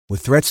With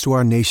threats to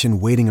our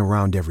nation waiting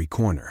around every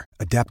corner,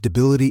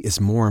 adaptability is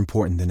more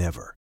important than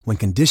ever. When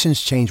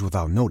conditions change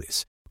without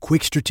notice,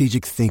 quick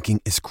strategic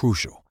thinking is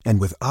crucial.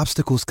 And with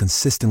obstacles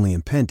consistently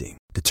impending,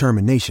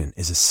 determination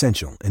is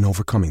essential in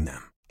overcoming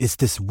them. It's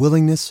this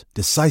willingness,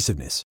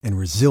 decisiveness, and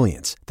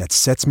resilience that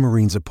sets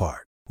Marines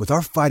apart. With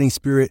our fighting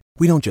spirit,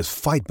 we don't just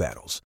fight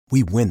battles,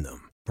 we win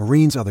them.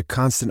 Marines are the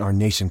constant our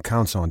nation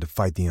counts on to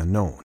fight the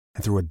unknown.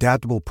 And through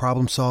adaptable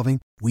problem solving,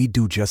 we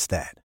do just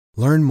that.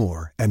 Learn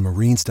more at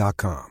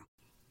marines.com.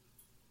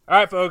 All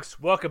right, folks,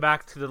 welcome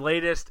back to the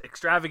latest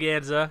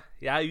extravaganza.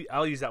 Yeah,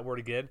 I'll use that word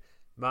again.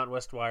 Mountain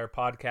West Wire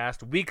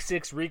podcast, Week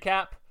 6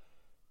 recap.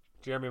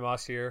 Jeremy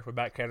Moss here with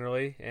Matt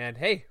Kennerly. And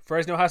hey,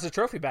 Fresno has a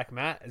trophy back,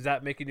 Matt. Is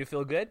that making you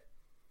feel good?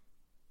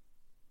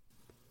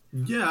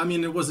 Yeah, I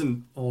mean, it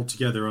wasn't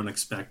altogether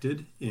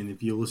unexpected. And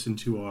if you listen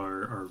to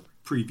our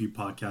preview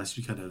podcast,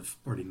 you kind of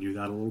already knew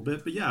that a little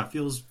bit. But yeah, it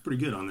feels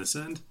pretty good on this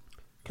end.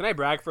 Can I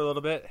brag for a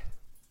little bit?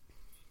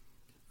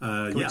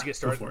 Can we just get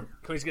started? Go for it.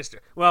 Can we just get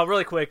started? Well,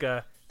 really quick,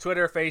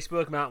 Twitter,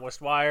 Facebook, Mountain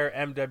West Wire,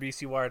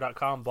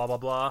 MWCWire.com, blah, blah,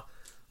 blah.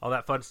 All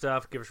that fun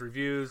stuff. Give us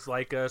reviews,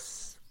 like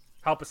us,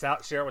 help us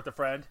out, share it with a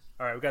friend.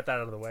 All right, we got that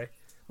out of the way.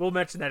 We'll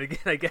mention that again,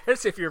 I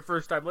guess, if you're a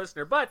first-time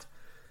listener. But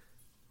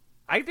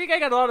I think I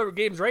got a lot of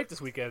games right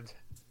this weekend.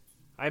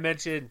 I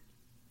mentioned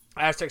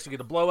Aztecs would get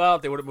a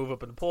blowout. They wouldn't move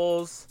up in the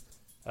polls.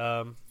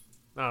 No,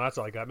 that's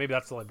all I got. Maybe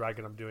that's the only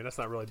bragging I'm doing. That's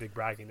not really big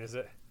bragging, is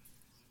it?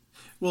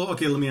 Well,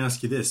 okay, let me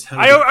ask you this.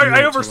 I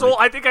oversold.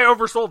 I think I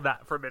oversold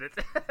that for a minute.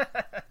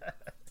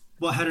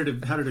 Well, how did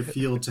it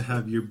feel to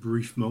have your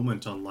brief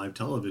moment on live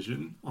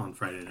television on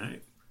Friday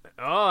night?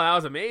 Oh, that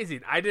was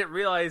amazing. I didn't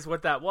realize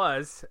what that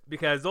was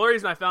because the only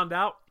reason I found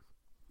out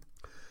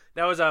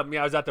that was I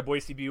was at the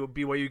Boise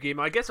BYU game.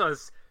 I guess I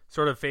was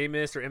sort of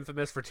famous or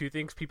infamous for two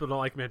things. People don't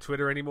like me on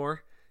Twitter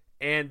anymore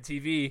and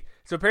TV.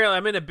 So apparently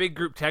I'm in a big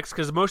group text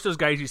because most of those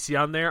guys you see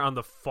on there on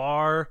the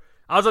far.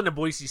 I was on the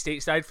Boise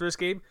State side for this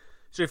game.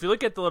 So if you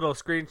look at the little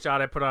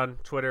screenshot I put on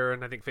Twitter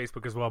and I think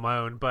Facebook as well, my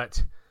own,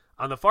 but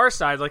on the far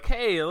side, like,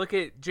 hey, look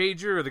at Jay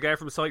Drew, the guy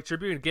from Salt Lake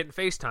Tribune, getting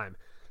FaceTime.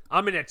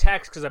 I'm in a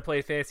text because I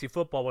play fantasy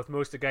football with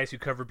most of the guys who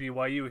cover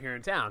BYU here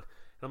in town. And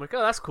I'm like,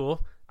 oh, that's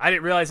cool. I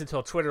didn't realize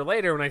until Twitter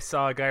later when I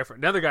saw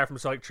another guy from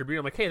Salt Lake Tribune.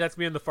 I'm like, hey, that's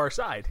me on the far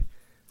side.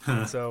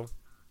 So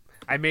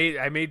I made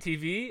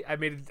TV.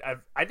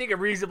 I think a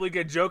reasonably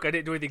good joke. I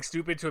didn't do anything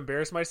stupid to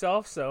embarrass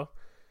myself. So.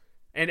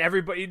 And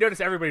everybody, you notice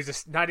everybody's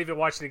just not even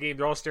watching the game.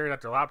 They're all staring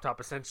at their laptop,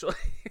 essentially.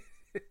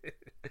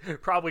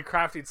 Probably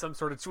crafting some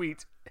sort of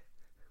tweet.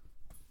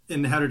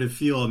 And how did it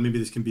feel? Maybe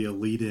this can be a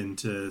lead-in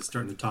to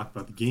starting to talk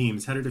about the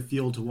games. How did it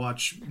feel to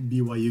watch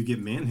BYU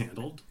get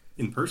manhandled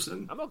in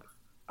person?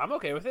 I'm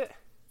okay with it.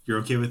 You're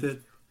okay with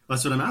it?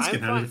 That's what I'm asking.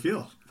 How did it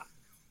feel?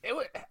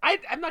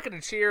 I'm not going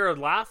to cheer or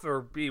laugh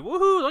or be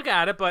woohoo, look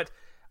at it, but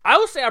I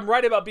will say I'm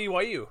right about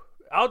BYU.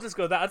 I'll just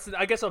go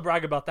I guess I'll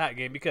brag about that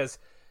game because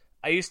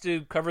I used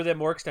to cover them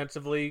more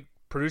extensively,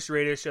 produce a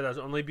radio show that was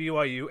only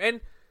BYU.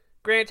 And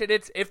granted,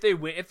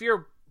 if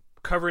you're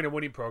covering a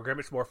winning program,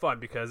 it's more fun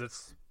because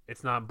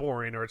it's not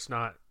boring or it's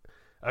not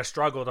a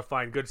struggle to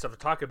find good stuff to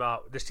talk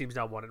about. This team's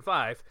now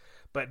 1-5.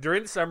 But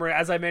during the summer,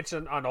 as I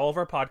mentioned on all of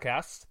our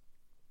podcasts,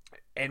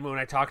 and when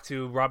I talked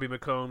to Robbie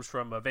McCombs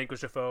from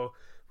Vanquish FO,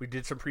 we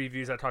did some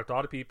previews. I talked to a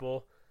lot of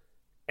people,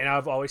 and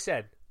I've always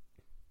said,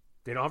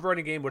 they don't have a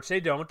running game, which they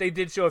don't. They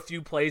did show a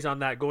few plays on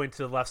that going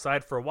to the left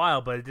side for a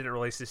while, but it didn't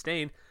really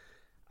sustain.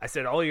 I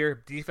said all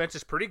year, defense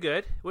is pretty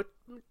good.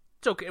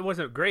 It's okay. It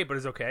wasn't great, but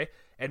it's okay.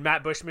 And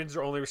Matt Bushman's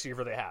their only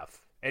receiver they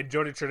have. And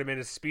Jody Trinnaman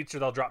is a speedster.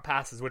 They'll drop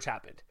passes, which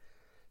happened.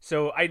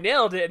 So I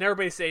nailed it, and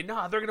everybody's saying,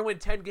 no, they're going to win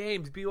 10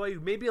 games.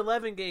 BYU, maybe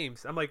 11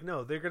 games. I'm like,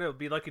 no, they're going to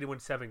be lucky to win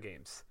 7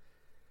 games.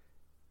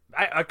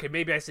 Okay,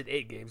 maybe I said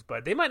 8 games,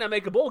 but they might not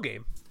make a bowl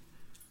game.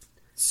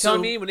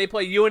 Telling me when they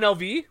play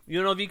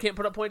UNLV can't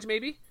put up points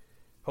maybe?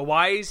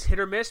 Hawaii's hit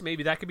or miss.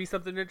 Maybe that could be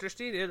something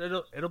interesting.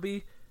 It'll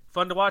be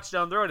fun to watch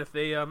down the road if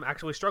they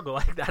actually struggle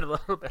like that a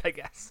little bit, I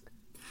guess.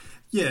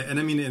 Yeah, and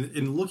I mean,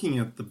 in looking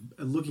at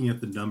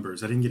the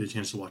numbers, I didn't get a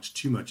chance to watch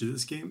too much of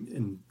this game.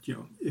 And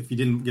if you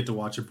didn't get to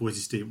watch it, Boise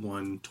State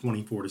won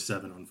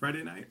 24-7 on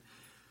Friday night.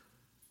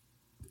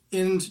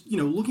 And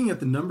looking at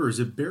the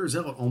numbers, it bears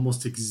out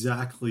almost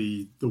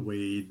exactly the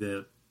way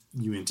that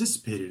you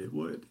anticipated it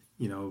would.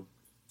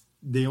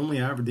 They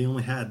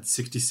only had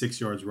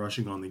 66 yards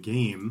rushing on the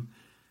game.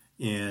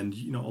 And,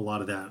 a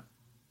lot of that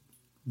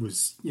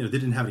was, they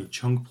didn't have any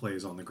chunk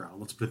plays on the ground.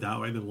 Let's put it that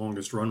way. The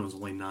longest run was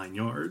only 9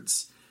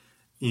 yards.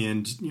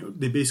 And,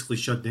 they basically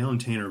shut down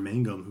Tanner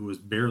Mangum, who was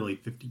barely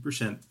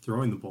 50%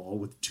 throwing the ball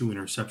with 2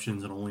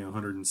 interceptions and only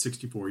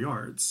 164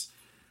 yards.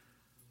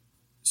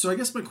 So I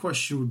guess my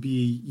question would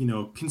be,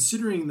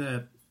 considering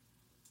that,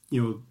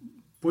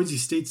 Boise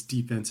State's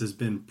defense has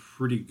been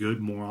pretty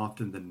good more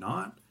often than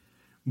not,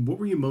 what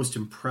were you most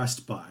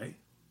impressed by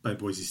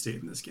Boise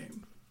State in this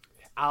game?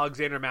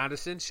 Alexander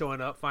Madison showing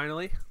up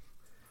finally.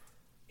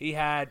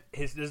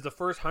 This is the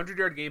first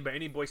 100-yard game by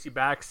any Boise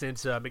back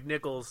since Jeremy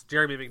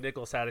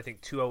McNichols had, I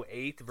think,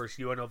 208 versus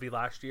UNLV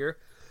last year.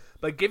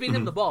 But giving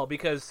him the ball,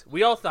 because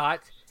we all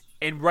thought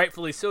And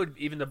rightfully so,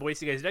 even the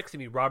Boise guys next to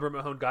me, Robert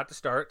Mahone got to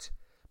start,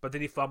 but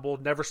then he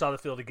fumbled, never saw the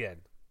field again.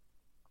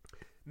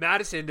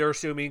 Madison, they're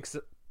assuming,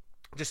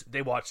 just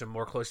they watch him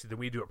more closely than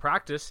we do at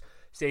practice,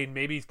 saying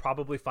maybe he's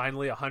probably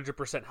finally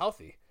 100%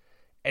 healthy.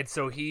 And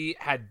so he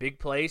had big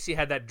plays. He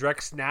had that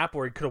direct snap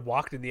where he could have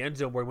walked in the end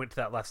zone where he went to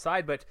that left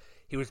side, but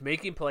he was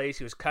making plays.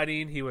 He was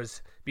cutting. He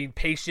was being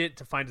patient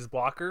to find his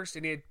blockers,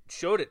 and he had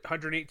showed it,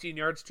 118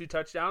 yards, 2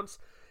 touchdowns.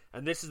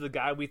 And this is the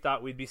guy we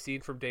thought we'd be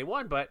seeing from day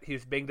one, but he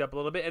was banged up a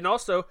little bit. And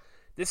also,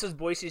 this is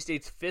Boise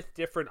State's 5th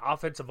different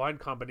offensive line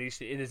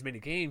combination in as many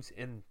games,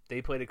 and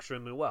they played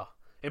extremely well.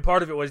 And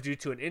part of it was due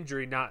to an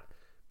injury, not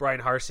Brian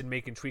Harsin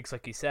making tweaks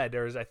like he said.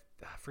 There was, I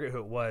forget who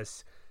it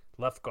was,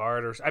 left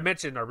guard, or I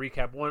mentioned in our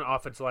recap, one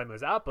offensive lineman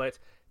was out, but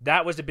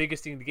that was the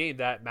biggest thing in the game,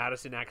 that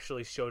Madison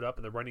actually showed up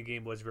and the running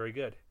game was very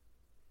good.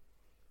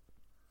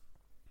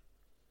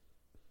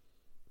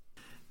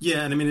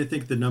 Yeah, and I mean, I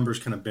think the numbers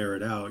kind of bear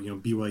it out.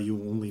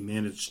 BYU only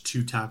managed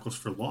 2 tackles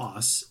for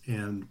loss,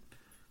 and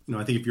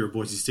I think if you're a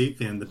Boise State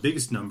fan, the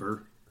biggest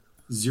number,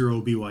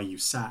 0 BYU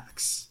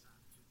sacks.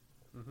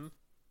 Mm-hmm.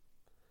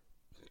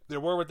 They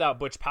were without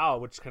Butch Powell,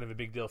 which is kind of a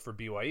big deal for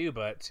BYU,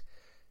 but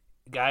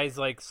guys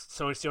like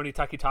Sione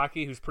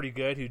Takitaki, who's pretty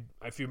good,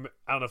 I don't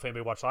know if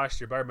anybody watched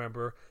last year, but I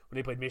remember when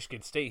they played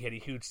Michigan State, he had a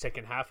huge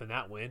second half in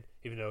that win,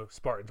 even though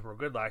Spartans were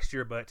good last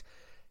year, but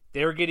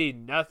they were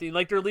getting nothing.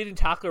 Like, their leading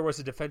tackler was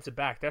a defensive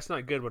back. That's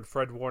not good when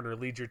Fred Warner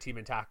leads your team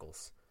in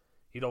tackles.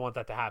 You don't want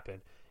that to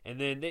happen. And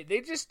then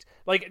they just,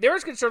 like, there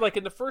was concern, like,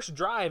 in the first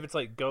drive, it's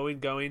like going.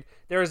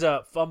 There was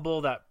a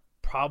fumble that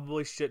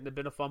probably shouldn't have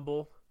been a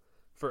fumble,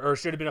 or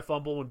should have been a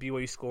fumble when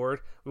BYU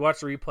scored. We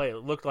watched the replay. It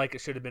looked like it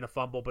should have been a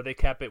fumble, but they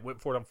kept it,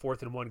 went for it on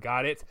 4th and 1,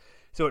 got it.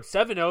 So it's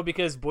 7-0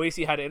 because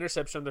Boise had an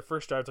interception on the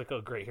first drive. It's like, oh,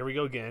 great, here we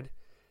go again.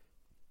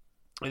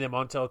 And then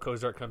Montel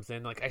Kozart comes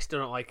in. Like, I still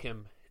don't like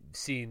him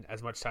seen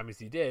as much time as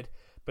he did,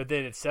 but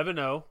then it's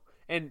 7-0,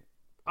 and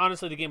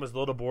honestly the game was a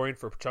little boring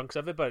for chunks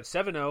of it, but it's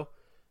 7-0.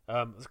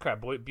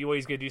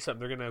 BYU's gonna do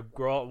something. They're gonna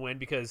grow out and win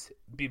because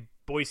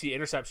Boise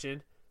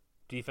interception,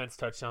 defense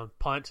touchdown,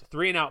 punt,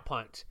 3-and-out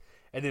punt,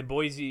 and then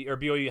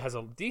BYU has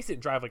a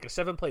decent drive, like a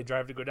 7-play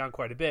drive to go down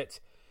quite a bit,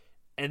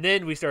 and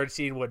then we started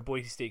seeing what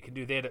Boise State can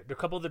do. They had a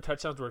couple of the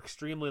touchdowns were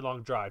extremely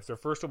long drives. Their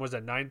first one was a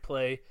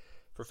 9-play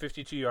for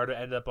 52-yarder,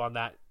 ended up on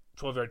that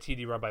 12-yard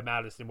TD run by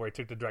Madison where he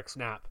took the direct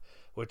snap,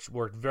 which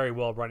worked very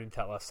well running to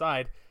that left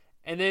side.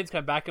 And then it's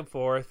kind of back and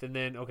forth, and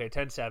then,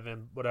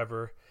 10-7,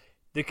 whatever.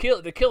 The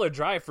killer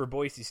drive for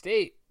Boise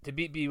State to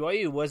beat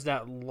BYU was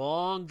that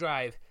long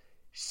drive.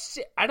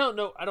 I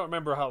don't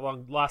remember how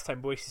long last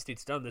time Boise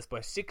State's done this, but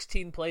a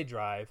 16-play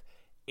drive,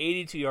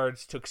 82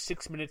 yards, took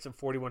 6 minutes and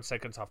 41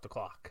 seconds off the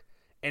clock,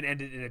 and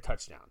ended in a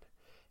touchdown.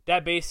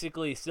 That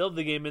basically sealed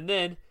the game, and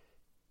then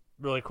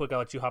really quick, I'll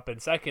let you hop in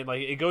second.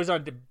 Like, it goes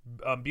on to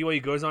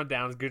BYU goes on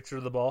downs, gets rid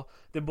of the ball.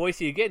 Then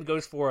Boise again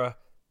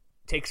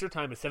takes their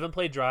time, a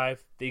 7-play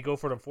drive. They go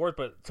for it on 4th,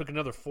 but it took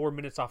another 4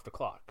 minutes off the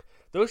clock.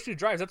 Those 2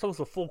 drives, that's almost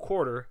a full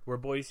quarter where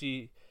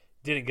Boise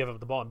didn't give up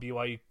the ball and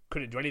BYU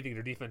couldn't do anything.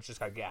 Their defense just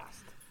got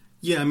gassed.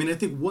 Yeah, I mean, I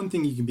think one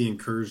thing you can be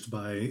encouraged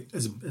by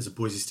as a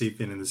Boise State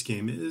fan in this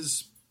game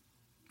is,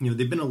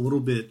 they've been a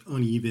little bit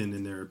uneven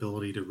in their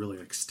ability to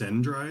really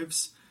extend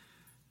drives.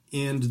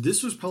 And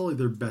this was probably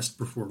their best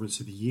performance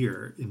of the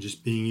year in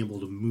just being able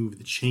to move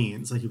the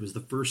chains. Like, it was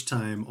the first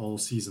time all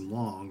season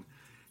long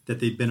that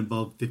they'd been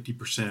above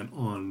 50%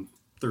 on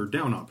third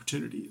down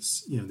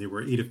opportunities. They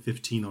were 8 of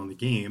 15 on the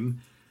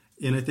game.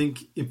 And I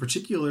think in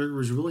particular, it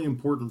was really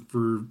important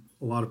for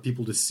a lot of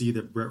people to see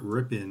that Brett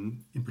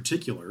Rippon in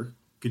particular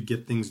could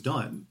get things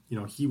done.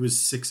 He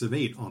was 6 of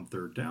 8 on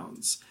third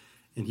downs,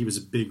 and he was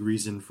a big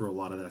reason for a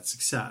lot of that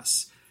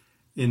success.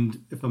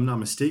 And if I'm not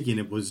mistaken,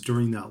 it was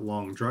during that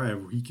long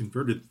drive where he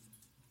converted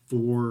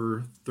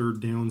 4 third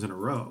downs in a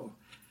row.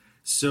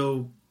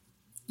 So,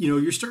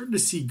 you're starting to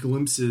see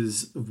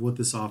glimpses of what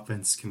this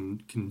offense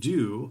can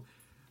do.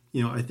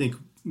 I think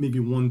maybe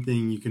one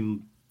thing you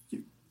can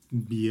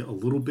be a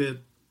little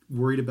bit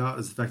worried about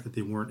is the fact that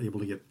they weren't able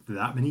to get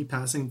that many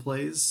passing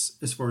plays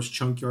as far as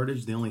chunk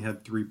yardage. They only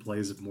had 3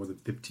 plays of more than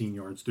 15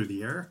 yards through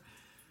the air.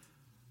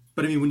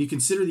 But I mean, when you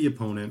consider the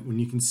opponent, when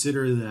you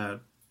consider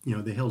that,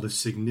 they held a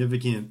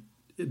significant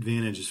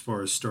advantage as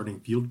far as starting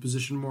field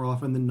position more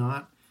often than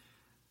not,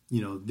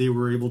 they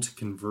were able to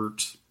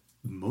convert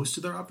most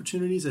of their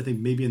opportunities. I think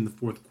maybe in the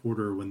 4th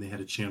quarter when they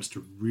had a chance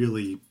to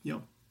really,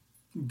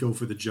 go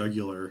for the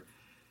jugular,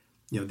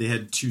 they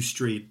had 2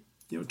 straight,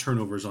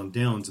 turnovers on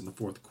downs in the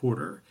 4th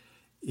quarter.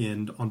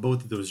 And on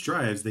both of those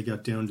drives, they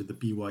got down to the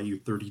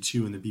BYU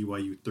 32 and the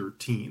BYU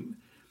 13.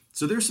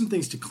 So there's some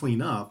things to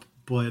clean up,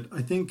 but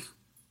I think,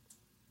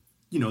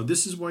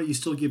 this is why you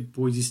still give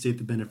Boise State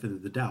the benefit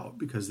of the doubt,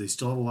 because they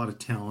still have a lot of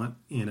talent,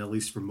 and at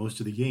least for most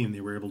of the game,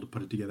 they were able to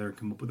put it together and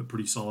come up with a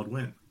pretty solid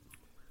win.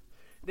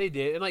 They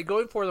did, and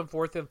going for them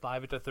 4th and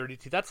 5 at the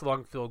 32, that's a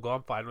long field goal.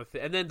 I'm fine with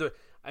it. And then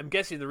I'm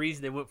guessing the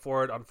reason they went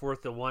for it on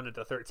 4th and 1 at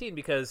the 13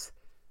 because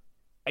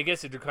I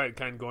guess they're kind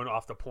of going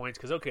off the points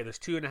because there's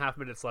 2.5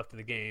 minutes left in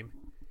the game,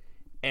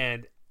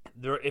 and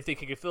if they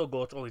kick a field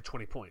goal, it's only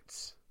 20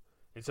 points.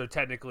 And so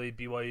technically,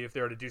 BYU, if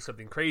they were to do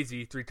something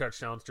crazy, 3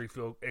 touchdowns, 3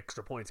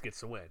 extra points,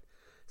 gets the win.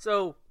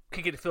 So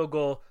kick it to field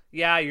goal,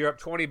 yeah, you're up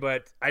 20,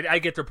 but I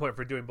get their point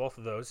for doing both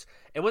of those.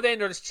 And what they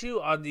noticed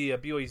too on the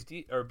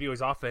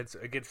BYU's offense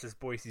against this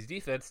Boise's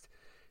defense,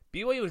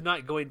 BYU was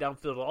not going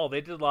downfield at all.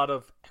 They did a lot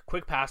of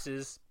quick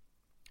passes,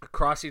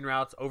 crossing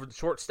routes over the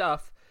short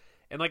stuff.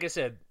 And like I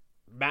said,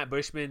 Matt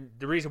Bushman,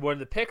 the reason one of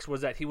the picks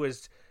was that he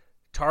was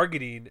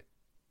targeting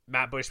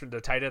Matt Bushman, the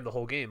tight end, the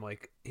whole game.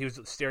 Like, he was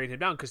staring him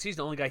down because he's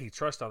the only guy he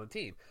trusts on the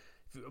team.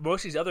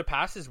 Most of these other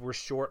passes were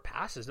short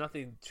passes,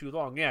 nothing too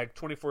long. Yeah,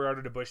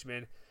 24-yarder to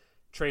Bushman.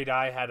 Trey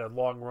Dye had a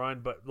long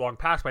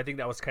pass, but I think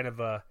that was kind of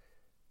what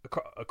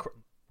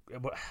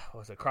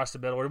was it, across the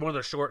middle, or one of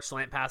the short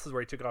slant passes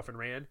where he took off and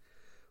ran.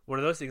 One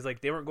of those things,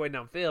 like, they weren't going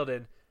downfield,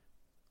 and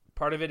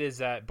part of it is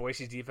that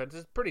Boise's defense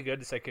is pretty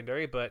good, the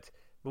secondary, but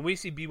when we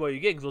see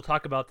BYU games, we'll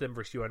talk about them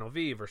versus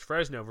UNLV, versus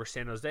Fresno, versus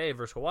San Jose,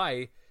 versus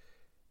Hawaii.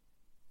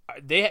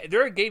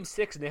 They're in Game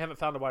 6, and they haven't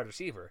found a wide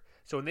receiver.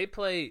 So when they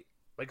play,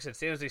 like I said,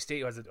 San Jose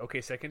State has an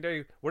okay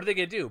secondary, what are they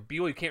going to do?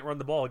 BYU can't run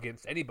the ball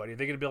against anybody. Are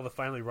they going to be able to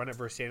finally run it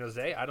versus San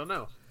Jose? I don't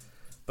know.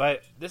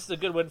 But this is a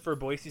good win for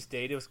Boise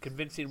State. It was a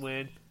convincing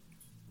win.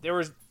 There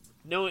was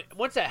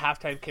once that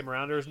halftime came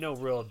around, there was no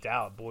real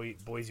doubt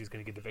Boise was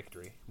going to get the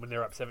victory when they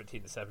were up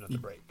 17-7 at the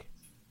break.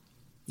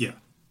 Yeah.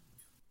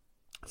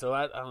 So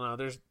I don't know.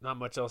 There's not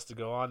much else to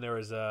go on. There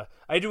was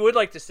would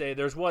like to say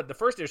there's one. The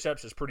first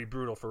interception is pretty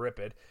brutal for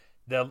Ripid.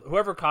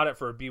 Whoever caught it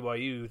for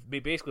BYU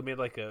basically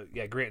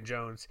made Grant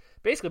Jones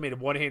basically made a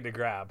one-handed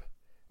grab.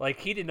 Like,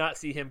 he did not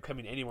see him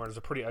coming anywhere. It was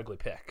a pretty ugly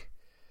pick.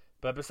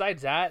 But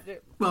besides that,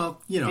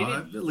 well,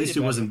 at least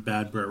it wasn't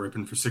bad Brett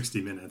Rippon for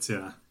 60 minutes.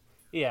 Yeah.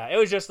 Yeah, it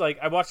was just like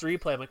I watched the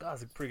replay. I'm like, oh,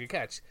 it's a pretty good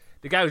catch.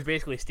 The guy was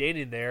basically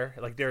standing there,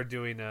 like they're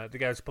doing. The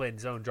guy was playing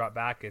zone, drop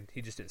back, and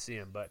he just didn't see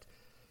him. But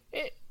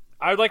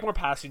I would like more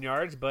passing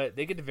yards, but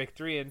they get the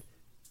victory. And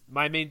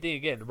my main thing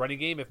again, the running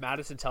game. If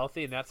Madison's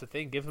healthy and that's the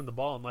thing, give him the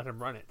ball and let him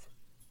run it.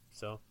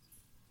 So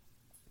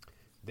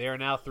they are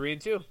now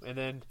 3-2, and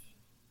then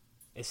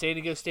is San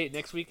Diego State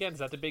next weekend? Is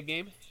that the big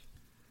game?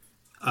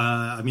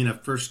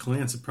 At first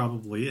glance, it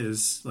probably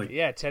is.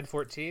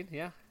 10-14.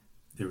 Yeah,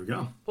 there we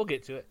go. We'll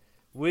get to it.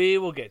 We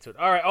will get to it.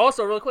 All right.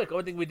 Also, real quick,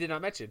 one thing we did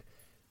not mention: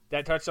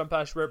 that touchdown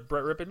pass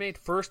Brett Rippon made,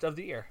 first of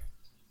the year.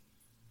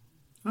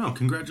 Oh,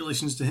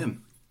 congratulations to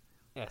him.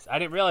 Yes, I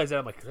didn't realize that.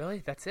 I'm like,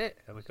 really? That's it?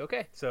 I'm like,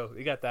 okay. So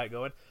we got that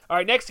going. All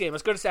right, next game.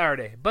 Let's go to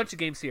Saturday. A bunch of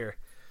games here.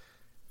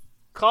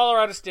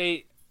 Colorado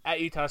State at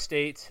Utah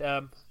State.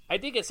 I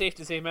think it's safe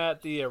to say,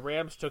 Matt, the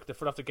Rams took the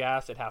foot off the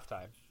gas at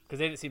halftime because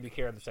they didn't seem to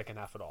care in the second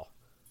half at all.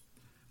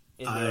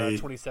 In the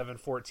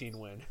 27-14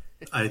 win.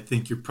 I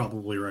think you're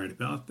probably right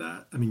about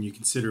that. I mean, you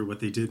consider what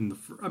they did in the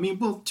first. I mean,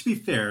 well, to be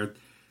fair,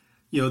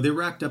 they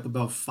racked up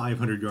about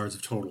 500 yards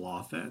of total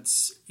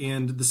offense.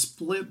 And the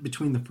split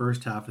between the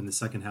first half and the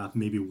second half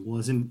maybe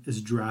wasn't as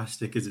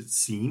drastic as it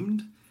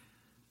seemed.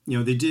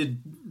 They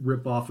did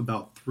rip off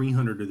about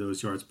 300 of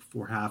those yards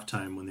before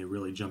halftime when they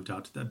really jumped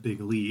out to that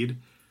big lead.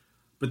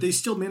 But they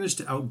still managed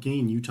to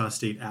outgain Utah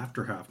State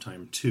after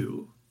halftime,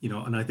 too.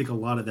 And I think a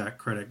lot of that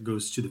credit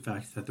goes to the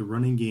fact that the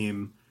running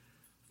game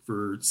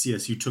for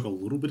CSU took a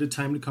little bit of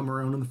time to come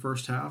around in the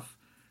first half.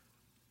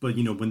 But,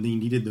 when they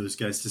needed those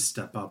guys to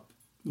step up,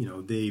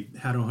 they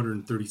had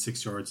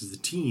 136 yards as a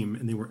team,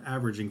 and they were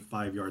averaging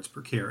 5 yards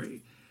per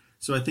carry.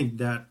 So I think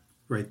that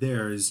right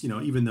there is,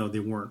 even though they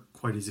weren't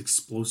quite as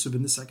explosive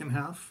in the second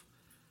half,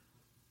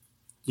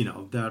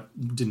 that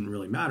didn't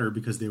really matter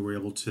because they were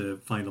able to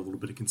find a little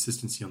bit of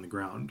consistency on the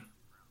ground.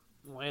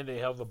 And they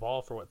held the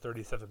ball for,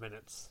 37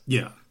 minutes?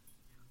 Yeah.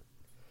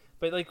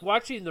 But,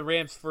 watching the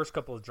Rams' first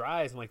couple of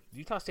drives, I'm like,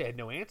 Utah State had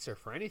no answer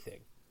for anything.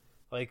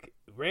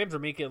 Rams were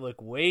making it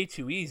look way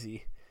too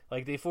easy.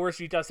 They forced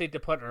Utah State to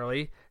punt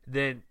early,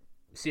 then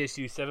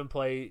CSU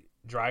 7-play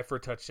drive for a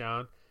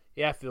touchdown.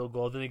 Yeah, field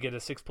goal. Then they get a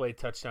 6-play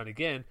touchdown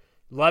again.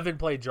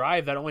 11-play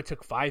drive that only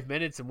took 5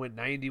 minutes and went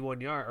 81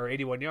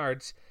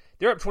 yards.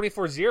 They're up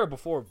 24-0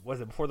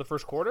 before the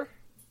first quarter?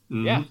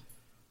 Mm-hmm. Yeah.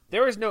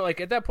 There was no,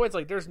 at that point,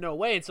 it's there's no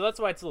way. And so that's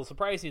why it's a little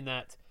surprising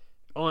that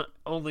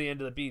only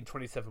ended up being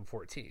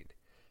 27-14.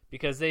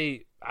 Because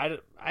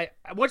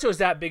once it was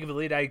that big of a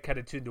lead, I kind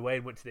of tuned away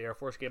and went to the Air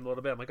Force game a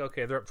little bit. I'm like,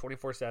 okay, they're up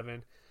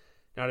 24-7.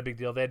 Not a big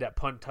deal. They had that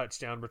punt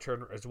touchdown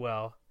return as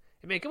well.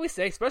 And, man, can we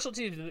say special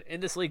teams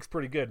in this league's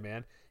pretty good,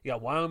 man. You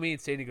got Wyoming,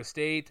 San Diego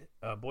State.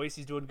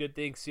 Boise's doing good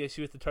things. CSU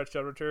with the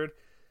touchdown return.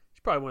 It's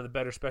probably one of the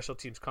better special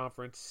teams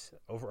conference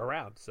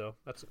around. So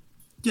that's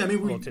yeah.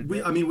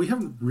 We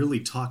haven't really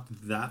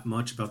talked that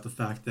much about the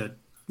fact that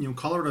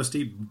Colorado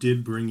State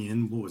did bring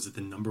in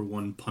the number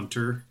 1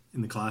 punter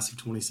in the class of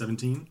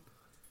 2017.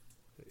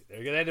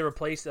 They had to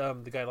replace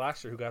the guy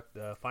last year who got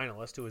the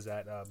finalist. Who was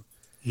that?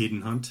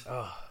 Hayden Hunt.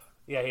 Oh,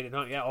 yeah, Hayden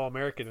Hunt. Yeah,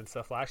 All-American and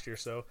stuff last year.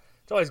 So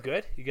it's always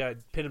good. You got to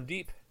pin him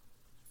deep.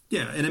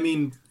 Yeah,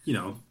 and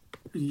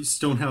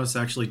Stonehouse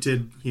actually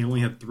he only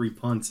had 3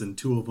 punts, and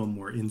 2 of them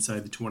were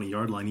inside the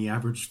 20-yard line. He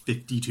averaged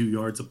 52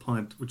 yards a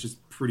punt, which is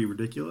pretty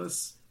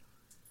ridiculous.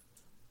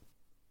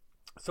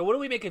 So what do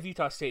we make of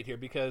Utah State here?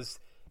 Because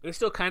It's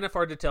still kind of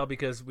hard to tell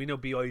because we know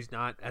BYU's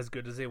not as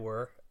good as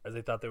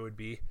they thought they would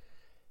be.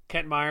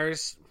 Kent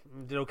Myers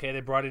did okay.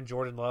 They brought in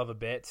Jordan Love a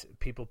bit.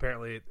 People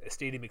apparently, the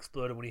stadium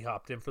exploded when he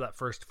hopped in for that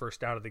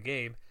first out of the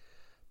game.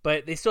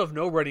 But they still have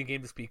no running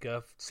game to speak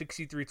of.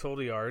 63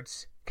 total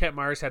yards. Kent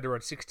Myers had to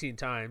run 16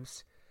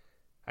 times.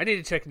 I need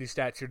to check new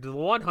stats here. Did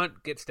Lawan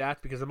Hunt get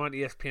stats? Because I'm on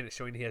ESPN, it's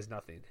showing he has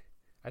nothing.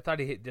 I thought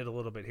he did a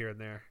little bit here and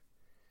there.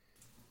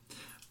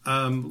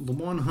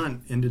 Lawan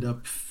Hunt ended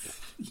up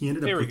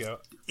with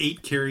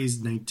 8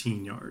 carries,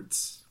 19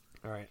 yards.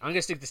 All right, I'm going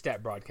to stick to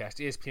stat broadcast.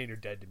 ESPN, you're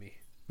dead to me.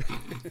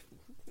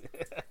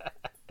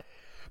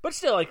 But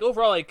still, like,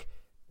 overall, like,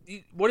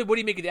 what do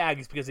you make of the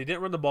Aggies? Because they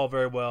didn't run the ball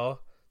very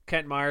well.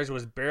 Kent Myers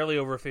was barely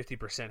over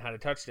 50%, had a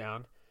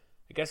touchdown.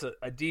 I guess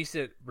a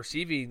decent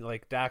receiving,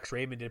 like Dax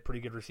Raymond did pretty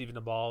good receiving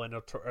the ball, and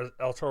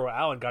El Toro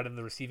Allen got in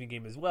the receiving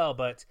game as well.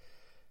 But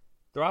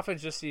their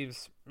offense just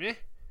seems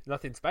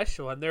nothing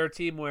special. And they're a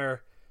team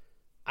where,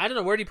 I don't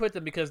know, where do you put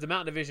them? Because the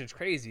Mountain Division is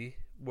crazy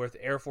with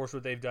Air Force,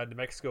 what they've done, New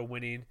Mexico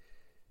winning,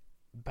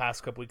 the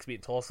past couple weeks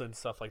beating Tulsa and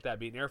stuff like that,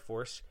 beating Air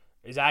Force.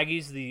 Is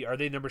Aggies are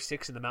they number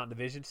 6 in the Mountain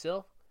Division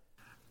still?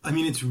 I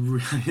mean,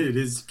 it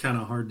is kind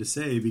of hard to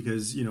say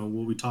because, you know,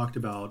 what we talked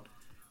about,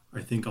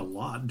 I think, a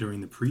lot during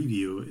the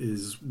preview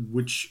is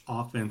which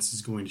offense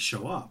is going to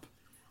show up.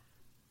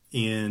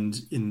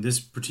 And in this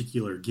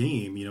particular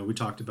game, you know, we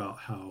talked about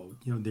how,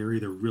 you know, they're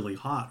either really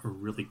hot or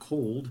really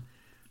cold.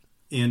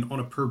 And on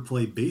a per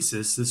play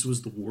basis, this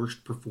was the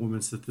worst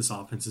performance that this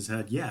offense has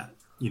had yet.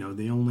 You know,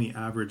 they only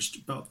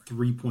averaged about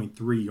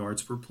 3.3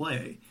 yards per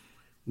play,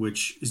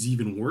 which is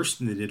even worse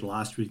than they did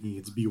last week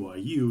against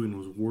BYU and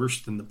was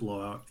worse than the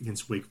blowout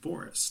against Wake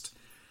Forest.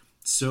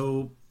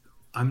 So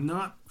I'm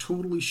not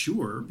totally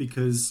sure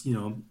because, you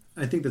know,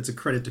 I think that's a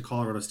credit to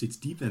Colorado State's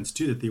defense,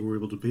 too, that they were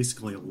able to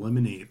basically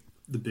eliminate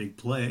the big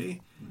play.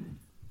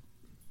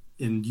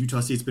 And Utah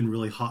State's been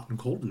really hot and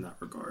cold in that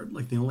regard.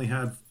 Like, they only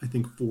have, I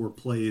think, 4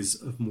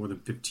 plays of more than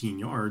 15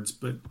 yards,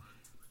 but,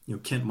 you know,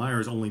 Kent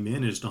Myers only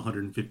managed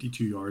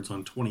 152 yards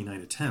on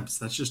 29 attempts.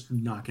 That's just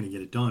not going to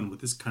get it done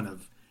with this kind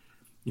of,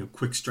 you know,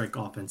 quick strike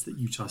offense that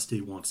Utah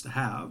State wants to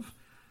have.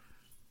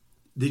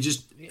 They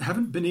just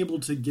haven't been able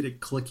to get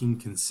it clicking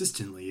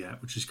consistently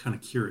yet, which is kind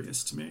of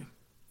curious to me.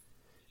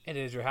 It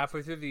is. You're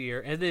halfway through the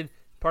year. And then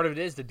part of it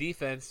is the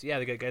defense. Yeah,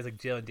 they got guys like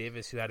Jalen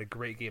Davis who had a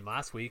great game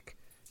last week.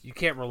 You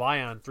can't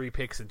rely on 3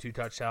 picks and 2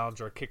 touchdowns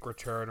or a kick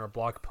return or a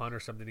block punt or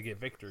something to get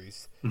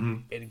victories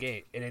in a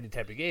game, in any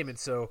type of game. And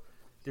so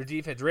their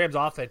defense, Rams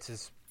offense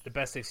is the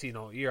best they've seen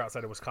all year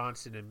outside of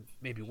Wisconsin, and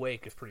maybe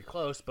Wake is pretty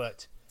close,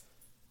 but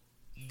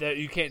that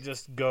you can't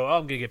just go,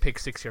 I'm going to get pick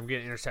 6 here, I'm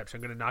getting an interception,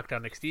 I'm going to knock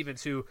down Nick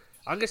Stevens, who,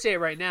 I'm going to say it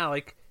right now,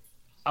 like,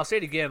 I'll say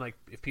it again, like,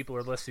 if people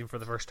are listening for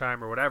the first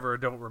time or whatever,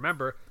 don't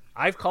remember,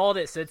 I've called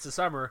it since the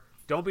summer,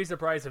 don't be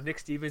surprised if Nick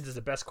Stevens is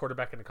the best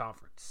quarterback in the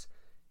conference.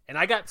 And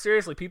I got,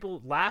 seriously,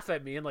 people laugh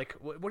at me and like,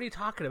 what are you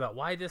talking about?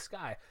 Why this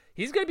guy?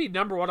 He's going to be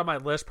number 1 on my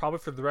list probably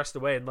for the rest of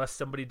the way unless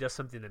somebody does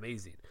something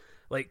amazing.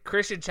 Like,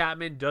 Christian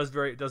Chapman does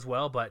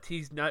well, but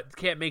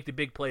can't make the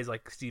big plays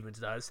like Stevens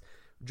does.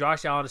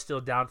 Josh Allen is still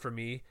down for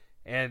me.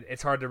 And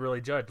it's hard to really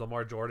judge.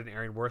 Lamar Jordan,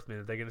 Aaron Worthman,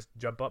 are they going to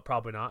jump up?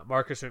 Probably not.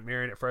 Marcus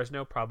McMarron at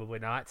Fresno? Probably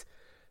not.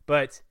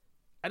 But,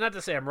 and not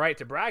to say I'm right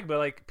to brag, but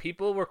like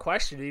people were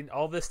questioning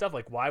all this stuff.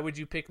 Like, why would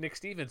you pick Nick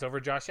Stevens over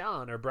Josh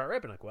Allen or Brett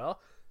Rippon? Like,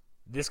 well,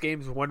 this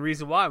game's one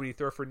reason why when you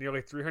throw for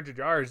nearly 300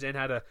 yards and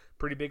had a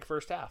pretty big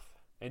first half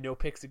and no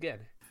picks again.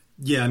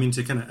 Yeah, I mean,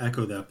 to kind of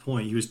echo that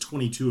point, he was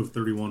 22 of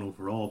 31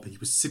 overall, but he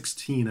was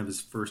 16 of his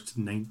first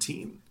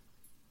 19.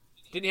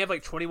 Didn't he have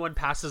like 21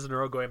 passes in a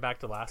row going back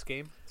to last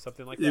game?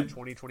 Something like that,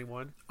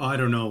 2021? I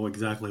don't know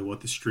exactly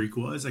what the streak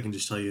was. I can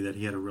just tell you that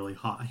he had a really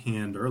hot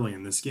hand early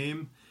in this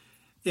game.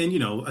 And, you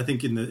know, I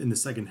think in the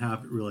second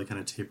half, it really kind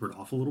of tapered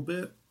off a little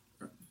bit.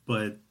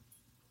 But,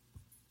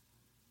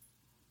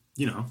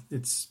 you know,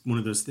 it's one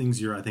of those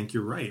things I think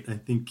you're right. I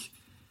think,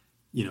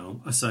 you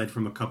know, aside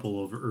from a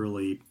couple of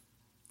early,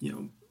 you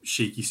know,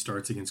 shaky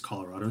starts against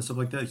Colorado and stuff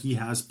like that, he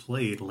has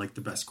played like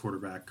the best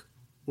quarterback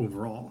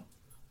overall.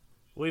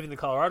 Well, even the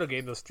Colorado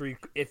game, those 3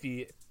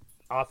 iffy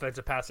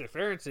offensive pass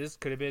interferences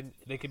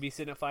they could be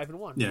sitting at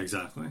 5-1. Yeah,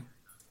 exactly.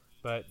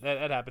 But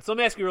that happens. So let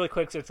me ask you really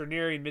quick, since we're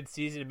nearing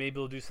midseason, and maybe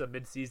we'll do some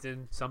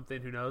midseason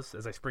something, who knows,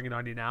 as I spring it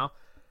on you now.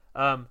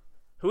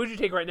 Who would you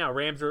take right now,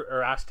 Rams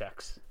or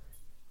Aztecs?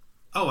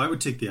 Oh, I would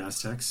take the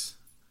Aztecs.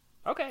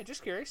 Okay,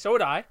 just curious. So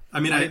would I.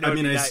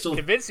 I still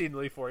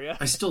convincingly for you.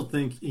 I still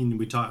think, and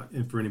we talk,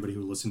 and for anybody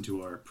who listened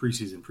to our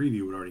preseason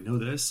preview would already know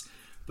this,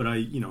 but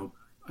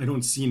I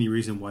don't see any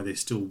reason why they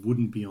still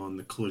wouldn't be on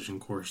the collision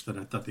course that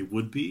I thought they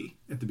would be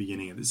at the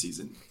beginning of the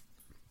season.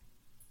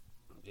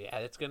 Yeah,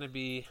 it's going to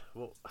be,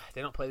 well,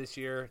 they don't play this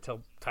year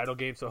until title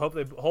game, so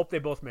hope they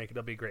both make it.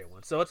 It'll be a great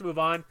one. So let's move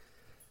on.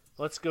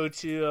 Let's go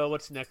to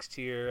what's next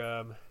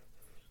here.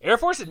 Air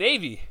Force and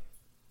Navy.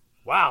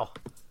 Wow.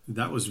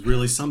 That was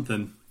really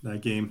something,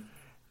 that game.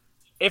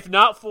 If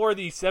not for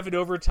the 7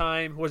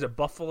 overtime, was it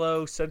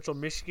Buffalo Central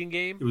Michigan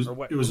game? It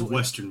was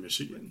Western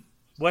Michigan.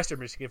 Western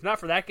Michigan. If not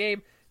for that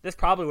game, this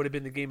probably would have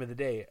been the game of the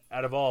day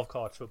out of all of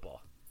college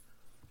football.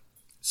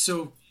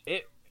 So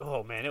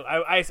Oh man,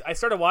 I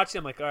started watching.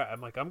 I'm like, all right,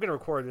 I'm gonna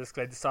record this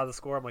because I just saw the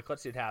score. I'm like,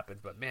 let's see it happen.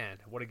 But man,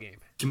 what a game!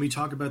 can we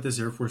talk about this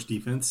Air Force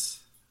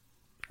defense?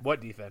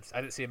 What defense? I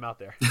didn't see him out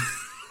there.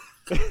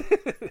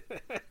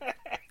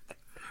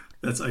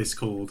 That's ice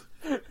cold.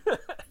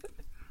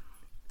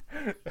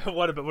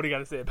 What do you got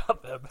to say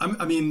about them?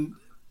 I mean,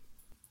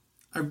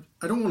 I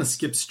don't want to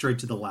skip straight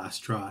to the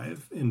last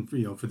drive, and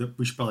we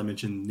should probably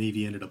mention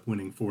Navy ended up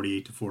winning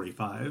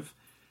 48-45.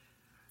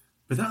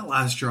 But that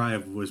last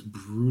drive was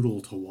brutal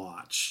to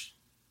watch.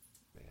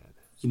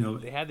 Man,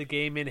 they had the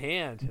game in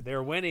hand. They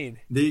were winning.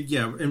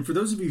 And for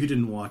those of you who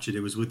didn't watch it,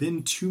 it was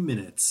within 2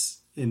 minutes.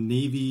 In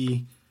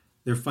Navy,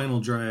 their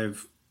final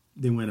drive,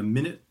 they went a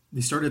minute.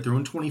 They started at their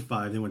own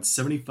 25. They went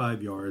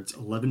 75 yards,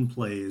 11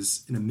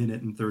 plays in a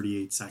minute and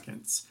 38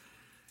 seconds.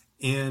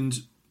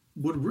 And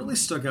what really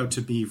stuck out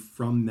to me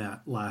from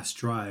that last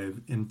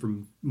drive, and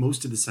from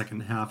most of the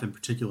second half in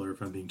particular,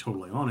 if I'm being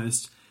totally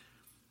honest,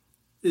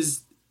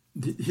 is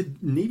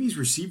Navy's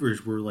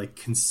receivers were like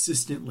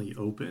consistently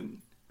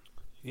open.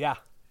 Yeah.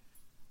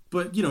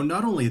 But,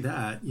 not only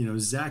that,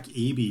 Zach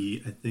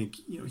Abey, I think,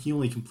 he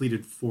only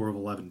completed 4 of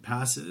 11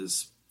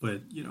 passes,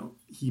 but,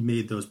 he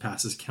made those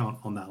passes count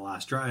on that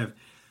last drive.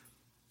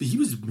 But he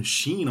was a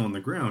machine on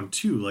the ground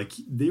too. Like,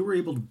 they were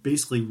able to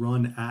basically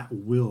run at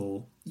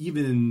will,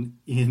 even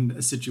in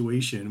a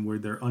situation where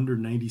they're under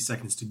 90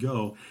 seconds to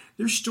go.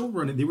 They're still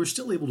running. They were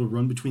still able to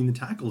run between the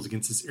tackles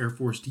against this Air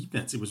Force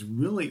defense. It was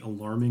really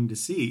alarming to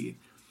see.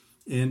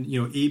 And,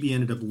 Abey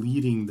ended up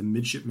leading the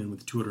midshipmen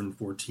with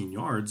 214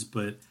 yards,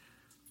 but,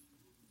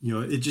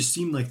 it just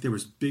seemed like there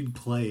was big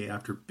play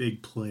after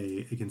big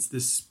play against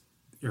this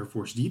Air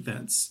Force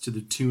defense, to the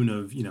tune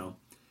of,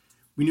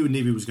 we knew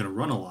Navy was going to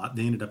run a lot.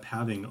 They ended up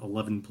having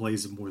 11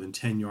 plays of more than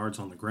 10 yards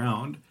on the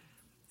ground.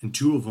 And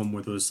 2 of them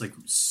were those like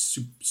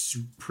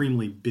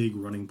supremely big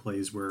running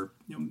plays where,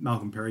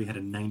 Malcolm Perry had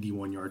a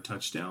 91-yard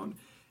touchdown.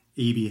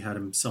 Abey had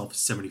himself a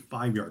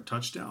 75-yard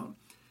touchdown.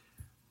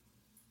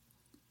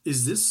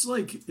 Is this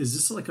like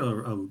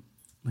a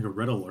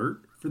red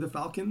alert for the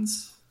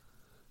Falcons?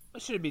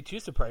 It shouldn't be too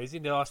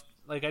surprising. They lost,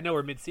 I know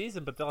we're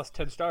mid-season, but they lost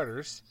 10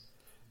 starters.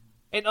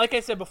 And like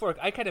I said before,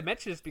 I kind of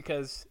mentioned this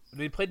because when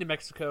they played New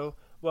Mexico,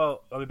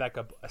 well, let me back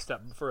up a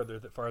step farther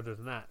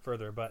than that.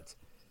 But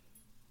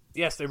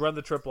yes, they run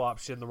the triple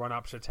option, the run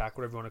option attack,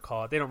 whatever you want to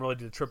call it. They don't really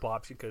do the triple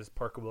option because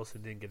Parker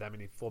Wilson didn't get that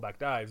many fullback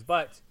dives.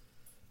 But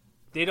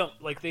they don't,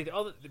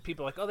 all the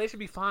people are like, oh, they should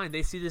be fine.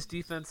 They see this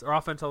defense or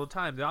offense all the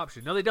time, the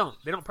option. No, they don't.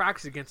 They don't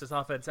practice against this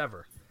offense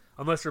ever,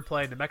 unless they're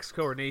playing New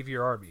Mexico or Navy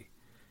or Army.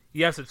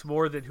 Yes, it's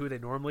more than who they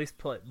normally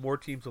play. More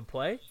teams will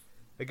play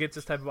against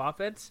this type of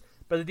offense.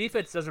 But the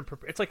defense doesn't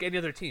prepare. It's like any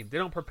other team. They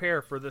don't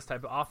prepare for this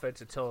type of offense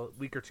until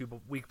a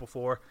week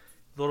before,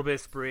 a little bit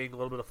of spring, a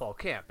little bit of fall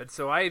camp. And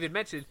so I even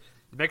mentioned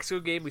the Mexico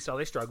game, we saw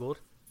they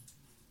struggled.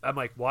 I'm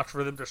like, watch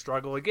for them to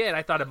struggle again.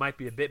 I thought it might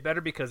be a bit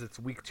better because it's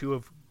week 2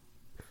 of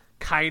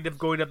kind of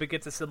going up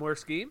against a similar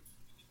scheme.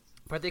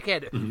 But they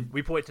can't. Mm-hmm.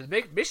 We point to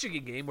the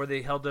Michigan game where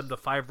they held them to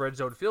 5 red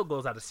zone field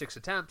goals out of 6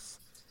 attempts.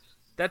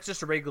 That's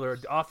just a regular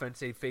offense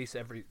they face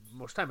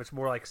most time. It's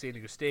more like San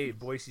Diego State,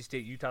 Boise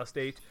State, Utah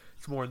State.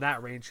 It's more in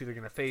that range who they're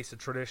going to face a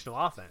traditional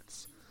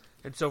offense.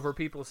 And so for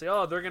people to say,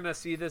 oh, they're going to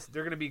see this,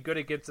 they're going to be good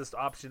against this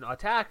option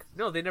attack.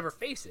 No, they never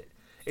face it.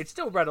 It's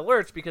still red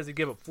alerts because they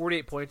give up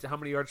 48 points and how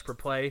many yards per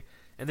play.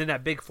 And then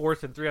that big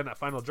 4th and 3 on that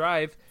final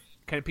drive,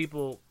 kind of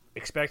people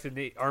expected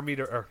Navy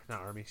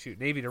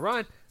to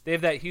run. They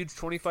have that huge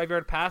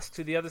 25-yard pass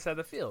to the other side of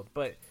the field.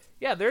 But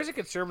yeah, there's a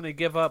concern when they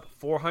give up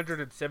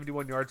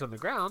 471 yards on the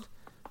ground.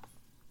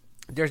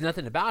 There's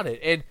nothing about it.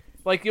 And,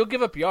 you'll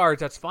give up yards,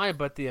 that's fine,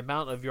 but the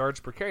amount of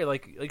yards per carry,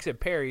 like you said,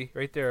 Perry,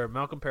 right there,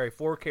 Malcolm Perry,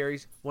 4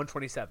 carries,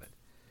 127.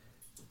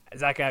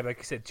 Zach Abey, like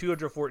you said,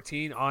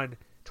 214 on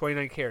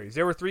 29 carries.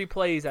 There were 3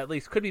 plays at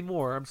least, could be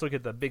more. I'm just looking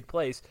at the big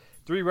plays.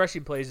 3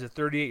 rushing plays of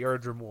 38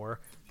 yards or more.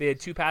 They had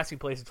 2 passing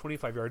plays of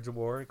 25 yards or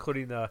more,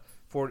 including the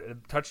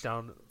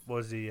touchdown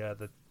was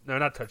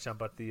not touchdown,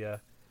 but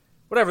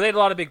whatever. They had a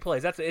lot of big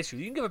plays. That's the issue.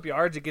 You can give up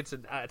yards against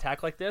an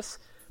attack like this,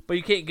 but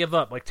you can't give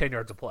up 10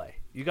 yards of play.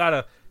 You got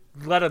to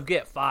let them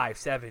get 5,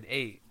 7,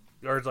 8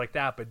 yards like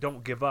that, but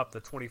don't give up the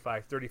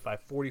 25,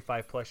 35,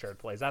 45 plus yard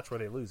plays. That's where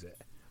they lose it.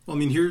 Well, I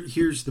mean,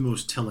 here's the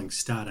most telling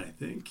stat, I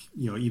think,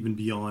 even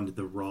beyond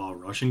the raw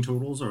rushing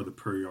totals or the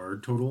per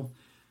yard total.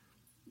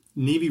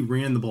 Navy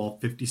ran the ball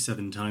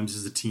 57 times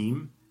as a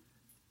team,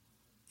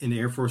 and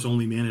Air Force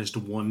only managed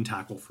 1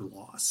 tackle for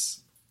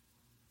loss.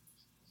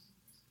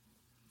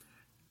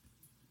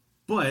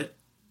 But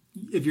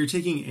if you're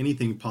taking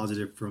anything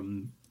positive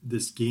from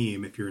this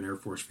game, if you're an Air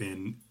Force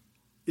fan,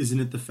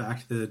 isn't it the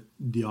fact that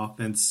the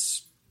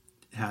offense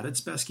had its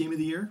best game of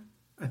the year,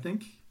 I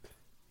think?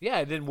 Yeah,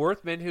 and then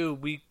Worthman, who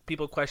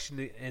people questioned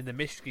in the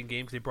Michigan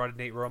game because they brought in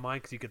Nate Romine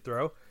because he could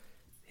throw.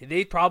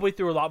 They probably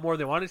threw a lot more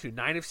than they wanted to.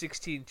 9 of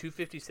 16,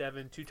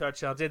 257, 2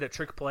 touchdowns. They had that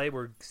trick play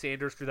where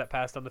Sanders threw that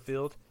pass down the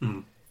field.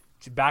 Mm-hmm.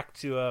 Back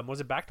to, was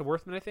it back to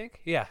Worthman, I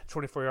think? Yeah,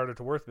 24-yarder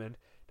to Worthman.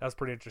 That was a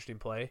pretty interesting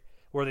play.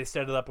 where they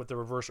set it up with the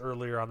reverse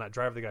earlier on that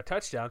drive. They got a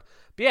touchdown.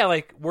 But yeah,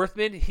 like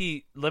Worthman,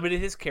 he limited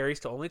his carries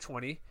to only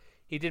 20.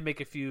 He did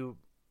make a few.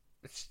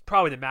 It's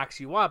probably the max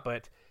you want,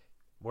 but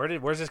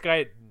where's this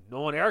guy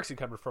Nolan Erickson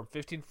coming from?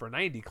 15 for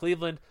 90.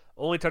 Cleveland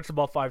only touched the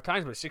ball 5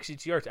 times, but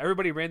 62 yards.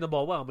 Everybody ran the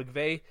ball well.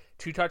 McVay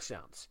 2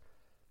 touchdowns.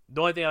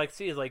 The only thing I like to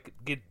see is like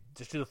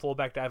just do the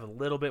fullback dive a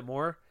little bit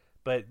more.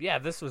 But yeah,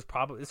 this was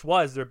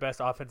their best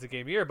offensive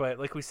game year. But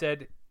like we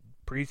said,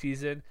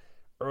 preseason,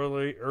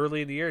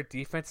 early in the year,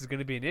 defense is going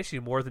to be an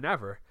issue more than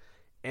ever.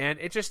 And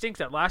it just stinks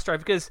that last drive,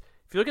 because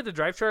if you look at the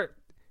drive chart,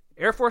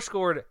 Air Force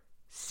scored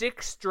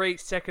 6 straight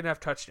second half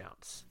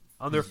touchdowns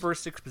on their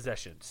first 6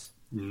 possessions.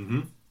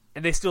 Mm-hmm.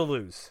 And they still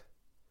lose.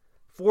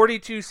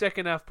 42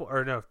 second half,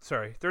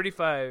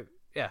 35.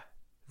 Yeah.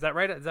 Is that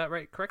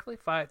right correctly?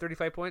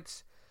 35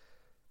 points?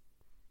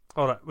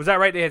 Hold on. Was that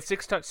right? They had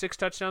 6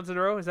 touchdowns in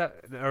a row? Or was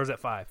that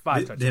 5? 5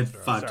 touchdowns. They had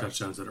 5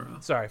 touchdowns in a row.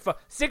 Sorry.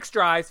 6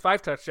 drives,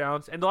 5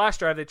 touchdowns. And the last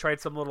drive, they tried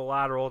some little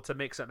lateral to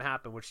make something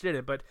happen, which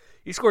didn't. But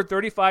you scored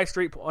 35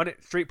 straight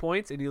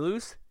points and you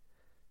lose?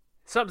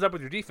 Something's up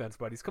with your defense,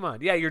 buddies. Come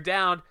on. Yeah, you're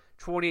down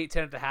 28-10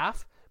 at the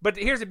half. But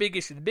here's the big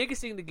issue. The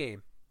biggest thing in the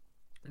game,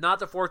 not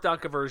the 4th down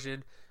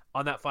conversion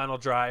on that final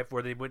drive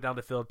where they went down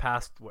the field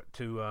past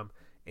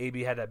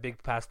AB had that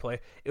big pass play.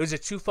 It was the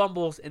 2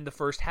 fumbles in the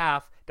first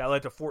half that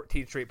led to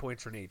 14 straight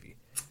points for Navy.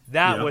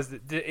 That was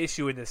the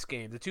issue in this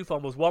game. The 2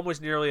 fumbles, one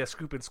was nearly a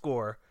scoop and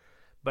score,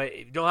 but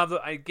you don't have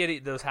I get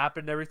it, those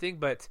happen and everything,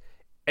 but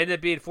ended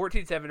up being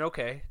 14-7.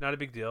 Okay, not a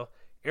big deal.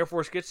 Air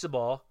Force gets the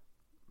ball.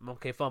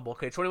 Okay, fumble.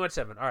 Okay,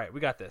 21-7. All right, we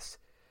got this.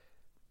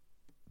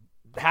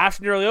 Half's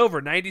nearly over.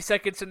 90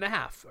 seconds and a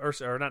half,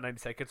 or not 90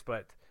 seconds,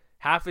 but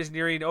half is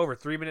nearing over.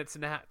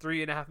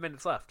 3.5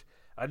 minutes left.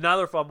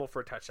 Another fumble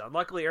for a touchdown.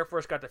 Luckily, Air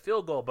Force got the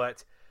field goal,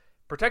 but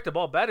protect the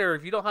ball better.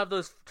 If you don't have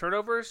those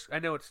turnovers, I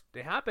know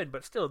they happen,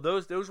 but still,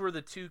 those were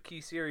the 2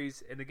 key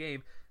series in the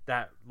game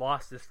that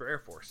lost this for Air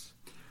Force.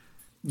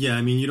 Yeah,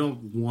 I mean, you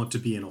don't want to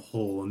be in a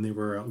hole, and they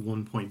were at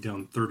one point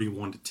down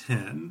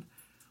 31-10.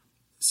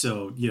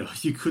 So,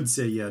 you could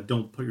say,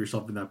 don't put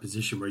yourself in that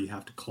position where you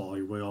have to claw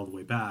your way all the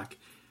way back.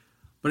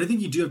 But I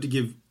think you do have to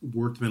give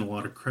Workman a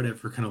lot of credit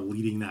for kind of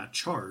leading that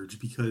charge,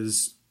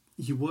 because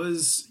he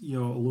was, a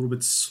little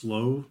bit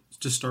slow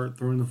to start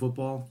throwing the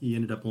football. He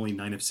ended up only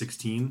 9 of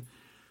 16,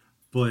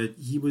 but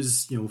he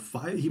was,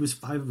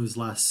 5 of his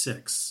last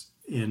 6,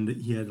 and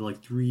he had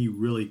like 3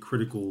 really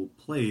critical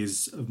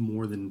plays of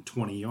more than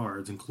 20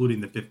 yards, including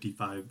the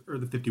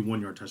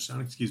 51-yard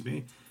touchdown,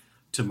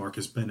 to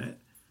Marcus Bennett.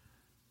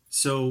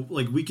 So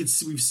like we've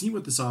seen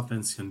what this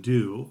offense can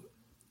do,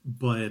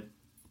 but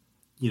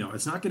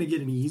it's not going to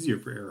get any easier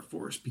for Air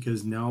Force,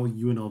 because now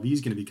UNLV is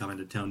going to be coming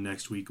to town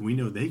next week. We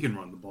know they can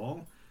run the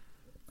ball.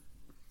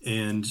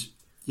 And,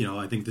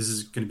 I think this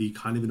is going to be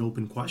kind of an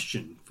open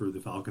question for the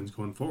Falcons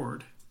going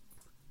forward.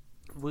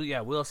 Well, yeah,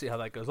 we'll see how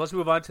that goes. Let's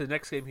move on to the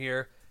next game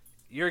here.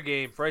 Your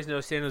game,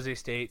 Fresno, San Jose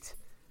State.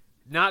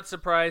 Not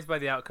surprised by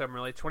the outcome,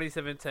 really.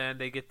 27-10.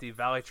 They get the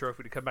Valley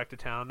Trophy to come back to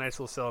town. Nice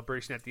little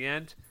celebration at the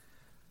end.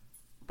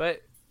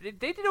 But they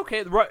did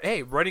okay.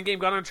 Hey, running game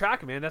got on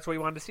track, man. That's what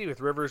you wanted to see,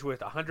 with Rivers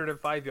with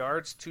 105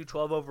 yards,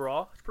 212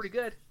 overall. It's pretty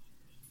good.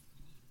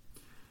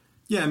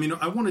 Yeah, I mean,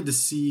 I wanted to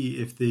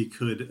see if they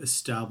could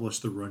establish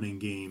the running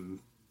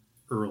game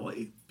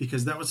early,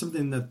 because that was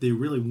something that they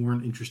really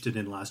weren't interested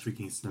in last week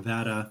against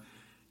Nevada.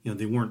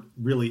 They weren't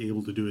really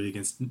able to do it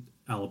against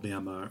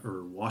Alabama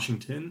or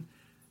Washington,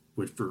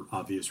 which for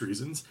obvious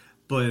reasons.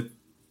 But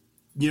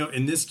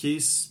in this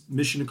case,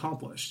 mission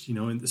accomplished,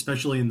 and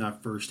especially in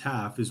that first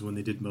half is when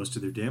they did most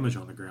of their damage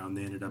on the ground.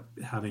 They ended up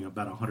having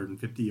about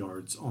 150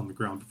 yards on the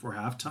ground before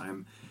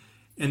halftime.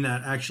 And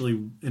that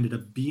actually ended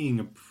up being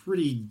a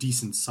pretty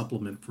decent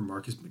supplement for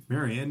Marcus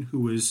McMaryion, who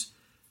was,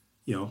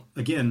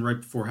 again, right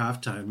before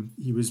halftime,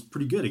 he was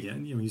pretty good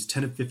again. He's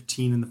 10 of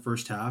 15 in the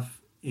first half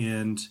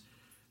and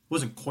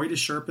wasn't quite as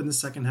sharp in the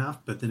second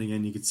half. But then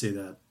again, you could say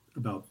that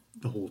about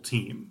the whole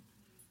team.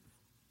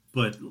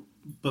 But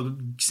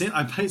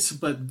I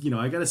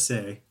gotta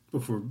say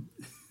before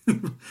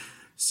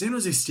San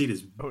Jose State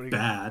is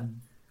bad.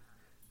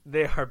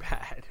 They are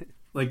bad.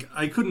 Like,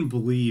 I couldn't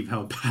believe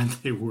how bad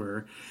they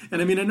were.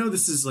 And I mean, I know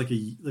this is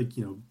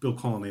Bill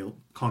Connolly,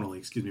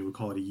 would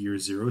call it a year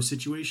 0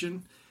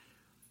 situation.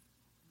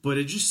 But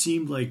it just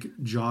seemed like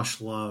Josh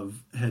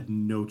Love had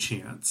no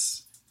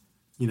chance.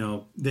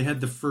 They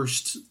had the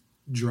first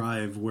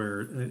drive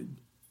where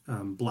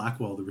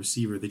Blackwell, the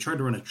receiver, they tried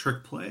to run a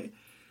trick play.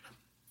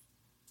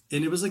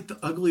 And it was like the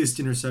ugliest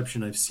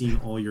interception I've seen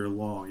all year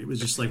long. It was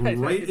just like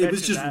right. It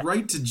was just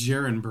right to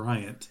Jaron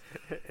Bryant.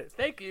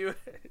 Thank you.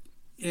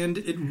 And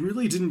it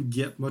really didn't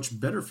get much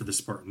better for the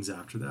Spartans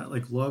after that.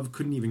 Like, Love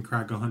couldn't even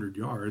crack 100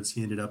 yards.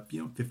 He ended up,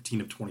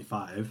 15 of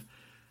 25.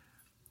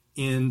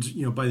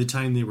 And, by the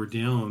time they were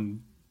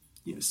down,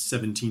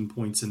 17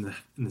 points in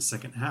the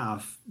second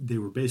half, they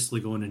were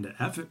basically going into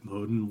effort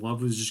mode, and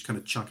Love was just kind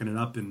of chucking it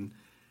up and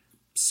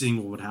seeing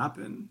what would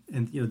happen.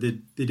 And,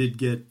 they did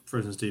get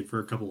Fresno State for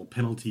a couple of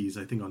penalties,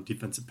 I think, on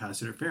defensive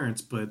pass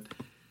interference, but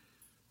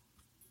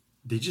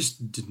they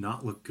just did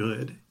not look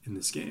good in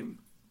this game.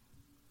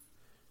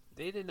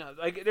 They did not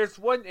like. There's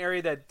one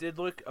area that did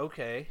look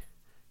okay,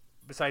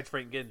 besides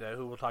Frank Ginda,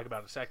 who we'll talk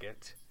about in a second.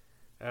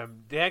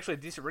 They actually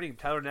had decent running.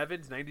 Tyler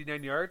Nevins,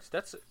 99 yards.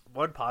 That's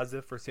one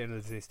positive for San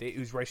Jose State,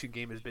 whose rushing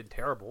game has been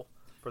terrible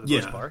for the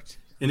most part.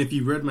 And if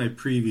you read my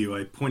preview,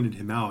 I pointed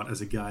him out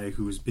as a guy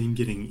who's been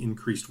getting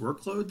increased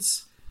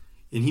workloads,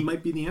 and he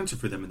might be the answer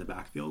for them in the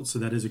backfield. So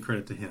that is a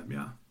credit to him.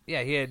 Yeah.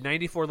 Yeah, he had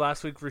 94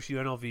 last week versus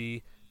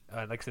UNLV.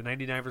 Like I said,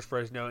 99 versus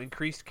Fresno.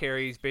 Increased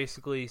carries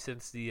basically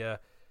since the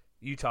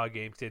Utah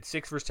game. He had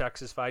 6 versus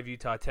Texas, 5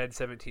 Utah, 10,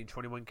 17,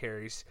 21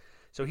 carries.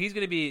 So he's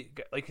going to be,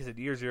 like I said,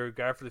 year zero,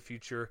 guy for the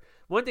future.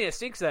 One thing that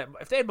stinks is that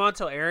if they had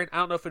Montel Aaron, I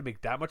don't know if it would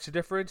make that much of a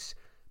difference,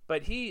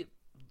 but he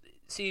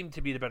seemed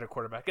to be the better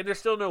quarterback. And there's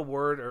still no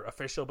word or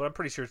official, but I'm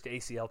pretty sure it's the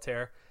ACL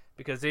tear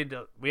because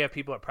we have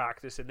people at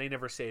practice and they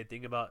never say a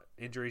thing about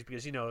injuries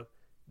because, you know,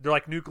 they're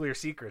like nuclear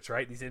secrets,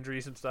 right? These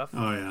injuries and stuff.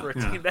 Oh, yeah. For a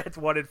team that's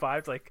 1-5,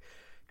 it's like,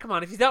 come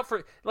on, if he's out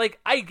for, like,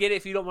 I get it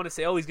if you don't want to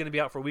say, oh, he's going to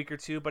be out for a week or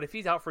two, but if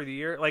he's out for the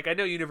year, like, I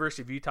know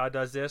University of Utah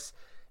does this.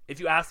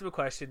 If you ask them a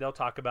question, they'll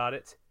talk about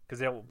it because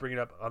they won't bring it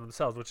up on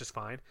themselves, which is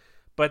fine.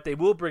 But they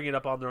will bring it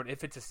up on their own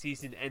if it's a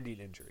season-ending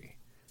injury.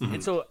 Mm-hmm.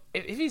 And so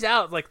if he's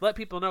out, like, let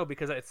people know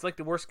because it's like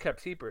the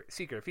worst-kept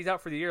secret. If he's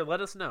out for the year,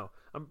 let us know.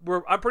 I'm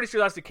pretty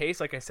sure that's the case.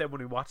 Like I said, when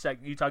we watched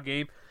that Utah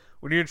game,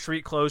 when you're in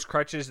street clothes,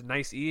 crutches, and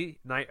iced knee,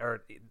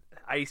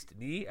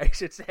 I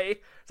should say,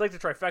 it's like the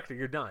trifecta.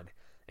 You're done.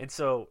 And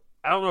so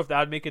I don't know if that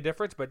would make a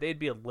difference, but they'd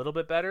be a little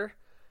bit better.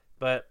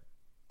 But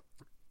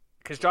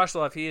because Josh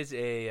Love, he is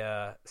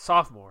a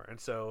sophomore, and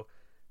so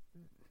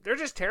they're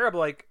just terrible.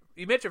 Like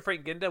you mentioned,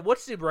 Frank Ginda.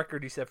 What's the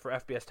record he set for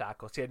FBS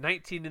tackles? He had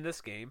 19 in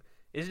this game.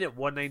 Isn't it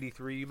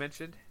 193? You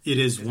mentioned it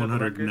is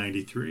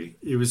 193.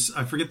 It was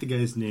I forget the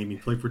guy's name. He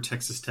played for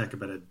Texas Tech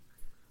about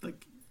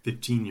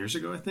 15 years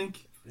ago, I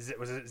think.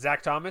 Was it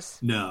Zach Thomas?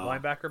 No,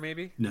 linebacker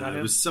maybe. No,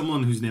 it was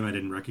someone whose name I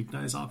didn't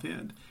recognize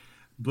offhand.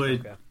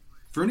 But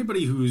for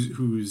anybody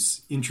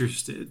who's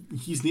interested,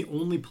 he's the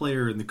only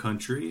player in the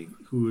country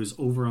who is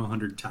over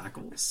 100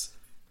 tackles.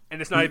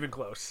 And it's not even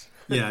close.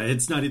 Yeah,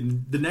 it's not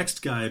even. The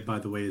next guy, by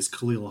the way, is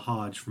Khalil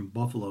Hodge from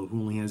Buffalo,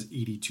 who only has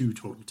 82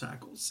 total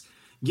tackles.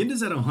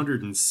 Ginda's at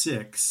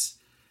 106,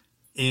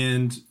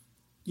 and,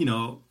 you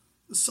know,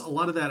 a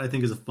lot of that, I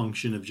think, is a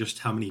function of just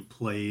how many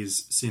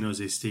plays San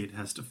Jose State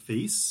has to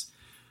face.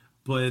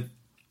 But,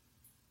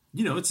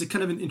 you know, it's a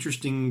kind of an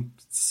interesting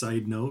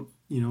side note.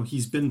 You know,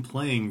 he's been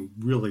playing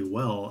really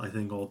well, I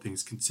think, all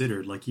things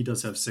considered. Like, he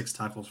does have 6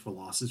 tackles for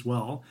loss as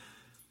well.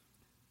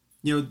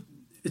 You know,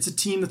 it's a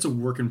team that's a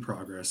work in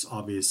progress,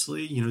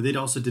 obviously. You know, they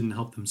also didn't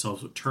help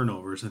themselves with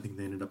turnovers. I think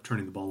they ended up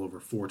turning the ball over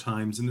 4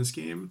 times in this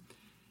game,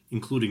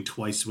 including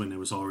twice when it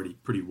was already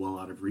pretty well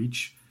out of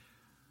reach.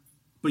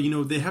 But, you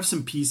know, they have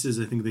some pieces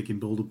I think they can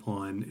build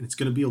upon, and it's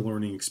going to be a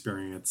learning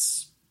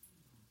experience.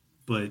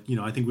 But, you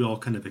know, I think we all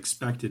kind of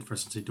expected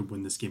Fresno State to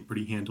win this game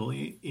pretty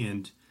handily.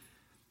 And,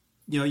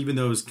 you know, even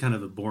though it was kind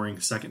of a boring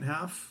second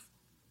half,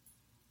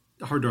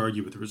 hard to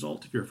argue with the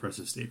result if you're a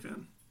Fresno State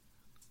fan.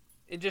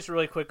 And just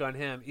really quick on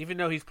him, even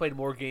though he's played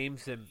more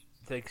games than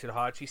thanks to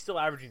Hodge, he's still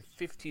averaging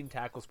 15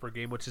 tackles per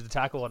game, which is a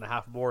tackle and a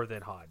half more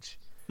than Hodge.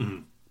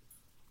 Mm-hmm.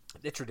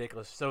 It's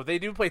ridiculous. So they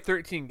do play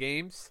 13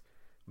 games.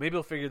 Maybe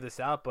we'll figure this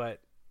out, but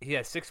he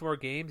has 6 more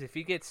games. If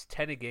he gets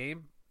 10 a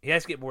game, he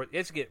has to get more. He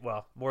has to get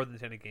more than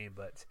 10 a game,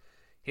 but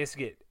he has to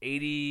get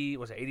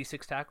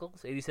 86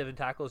 tackles, 87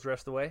 tackles the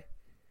rest of the way.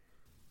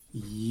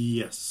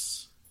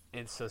 Yes.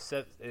 And so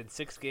in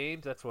 6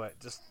 games, that's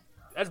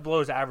below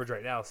his average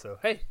right now. So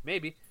hey,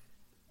 maybe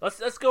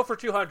let's go for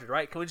 200,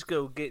 right? Can we just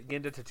get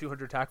into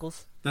 200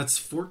 tackles? That's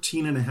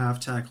 14 and a half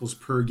tackles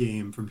per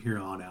game from here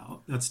on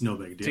out. That's no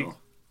big deal.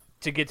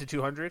 To get to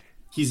 200?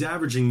 He's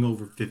averaging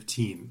over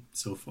 15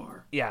 so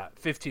far. Yeah,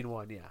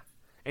 15-1, yeah.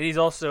 And he's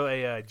also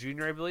a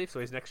junior, I believe, so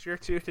he's next year,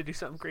 too, to do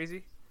something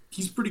crazy?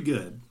 He's pretty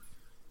good.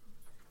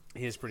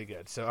 He is pretty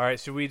good. So, all right,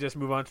 should we just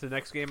move on to the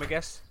next game, I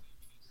guess?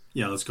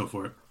 Yeah, let's go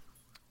for it.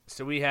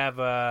 So we have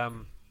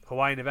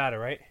Hawaii, Nevada,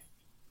 right?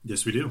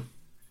 Yes, we do.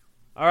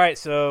 All right,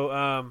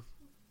 so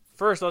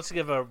first, let's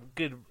give a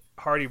good,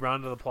 hearty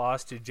round of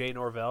applause to Jay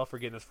Norvell for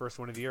getting his first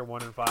win of the year,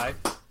 1-5.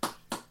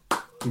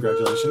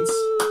 Congratulations.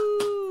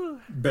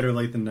 Better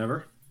late than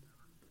never.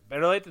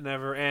 Better late than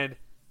never. And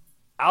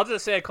I'll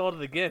just say I called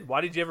it again. Why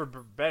did you ever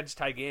bench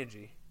Ty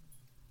Ganji?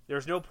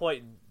 There's no point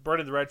in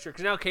burning the red shirt.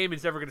 Because now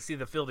Kamen's never going to see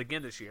the field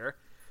again this year.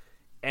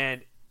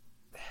 And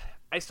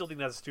I still think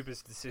that's the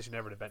stupidest decision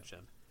ever to bench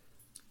him.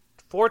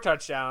 4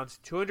 touchdowns,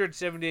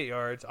 278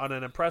 yards on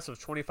an impressive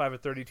 25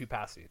 of 32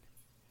 passing.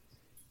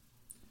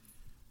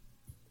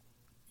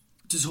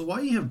 Does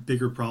Hawaii have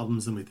bigger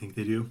problems than we think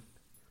they do?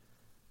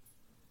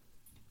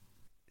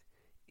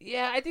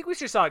 Yeah, I think we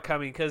should saw it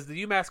coming because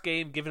the UMass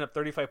game giving up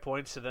 35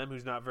 points to them,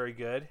 who's not very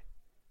good.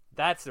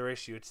 That's their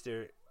issue. It's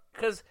their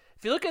because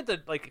if you look at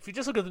if you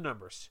just look at the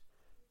numbers,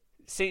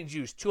 St.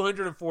 Jude's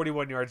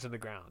 241 yards on the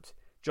ground,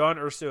 John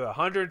Ursua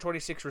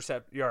 126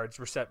 yards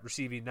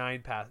receiving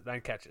 9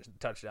 catches,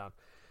 touchdown,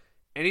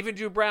 and even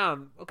Drew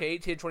Brown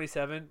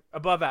 18-27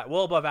 above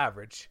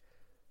average.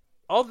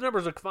 All the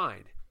numbers look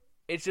fine.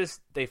 It's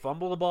just they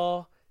fumble the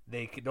ball.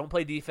 They don't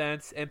play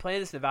defense. And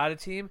playing this Nevada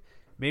team,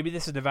 maybe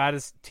this is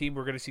Nevada's team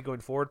we're going to see going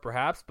forward,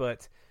 perhaps.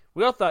 But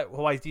we all thought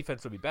Hawaii's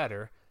defense would be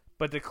better.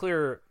 But the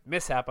clear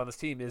mishap on this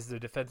team is the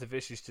defensive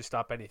issues to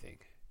stop anything.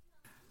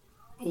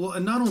 Well,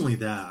 and not only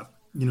that,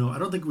 I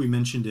don't think we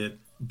mentioned it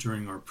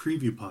during our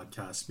preview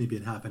podcast. Maybe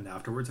it happened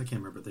afterwards. I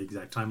can't remember the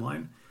exact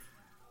timeline.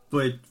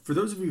 But for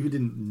those of you who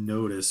didn't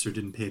notice or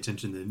didn't pay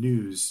attention to the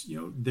news,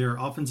 their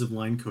offensive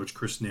line coach,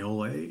 Chris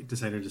Naole,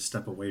 decided to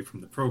step away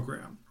from the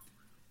program,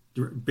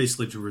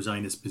 basically to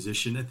resign his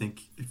position. I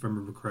think, if I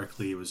remember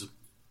correctly, it was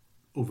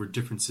over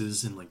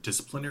differences in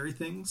disciplinary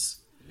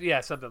things.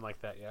 Yeah, something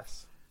like that,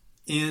 yes.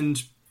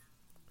 And,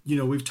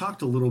 we've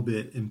talked a little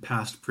bit in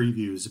past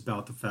previews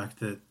about the fact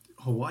that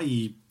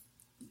Hawaii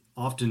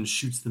often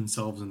shoots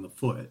themselves in the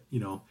foot.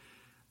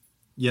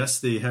 Yes,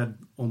 they had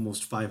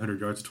almost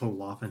 500 yards of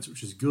total offense,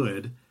 which is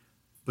good.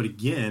 But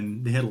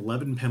again, they had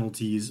 11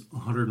 penalties,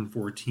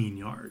 114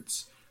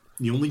 yards.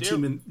 The only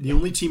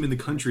team in the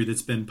country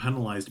that's been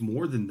penalized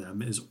more than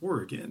them is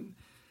Oregon.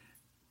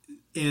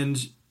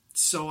 And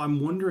so I'm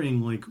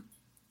wondering,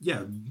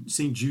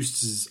 St.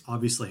 Juste is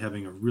obviously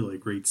having a really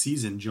great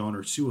season. John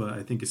Ursua,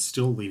 I think, is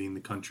still leading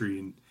the country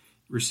in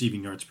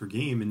receiving yards per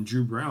game. And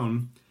Drew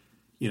Brown,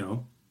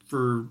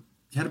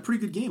 had a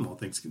pretty good game, all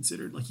things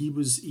considered. He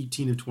was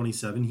 18 of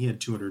 27. He had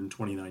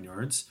 229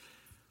 yards.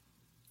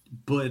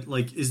 But,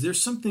 is there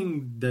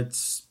something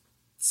that's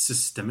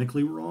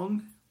systemically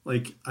wrong?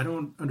 I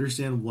don't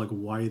understand,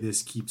 why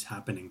this keeps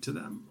happening to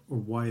them or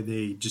why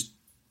they just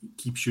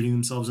keep shooting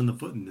themselves in the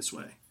foot in this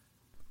way.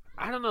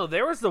 I don't know.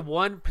 There was the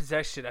one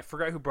possession. I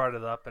forgot who brought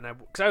it up.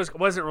 Because I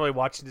wasn't really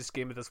watching this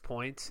game at this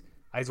point.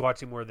 I was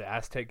watching more of the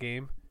Aztec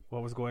game,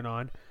 what was going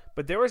on.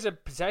 But there was a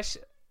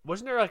possession.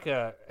 Wasn't there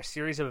a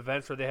series of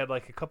events where they had a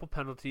couple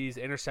penalties,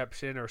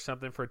 interception, or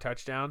something for a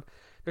touchdown?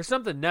 There's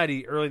something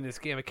nutty early in this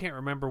game. I can't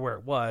remember where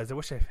it was. I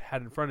wish I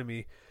had it in front of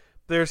me.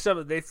 There's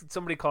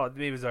somebody called,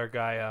 maybe it was our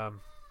guy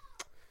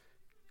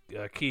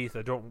Keith.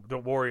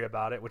 Don't worry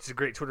about it, which is a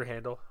great Twitter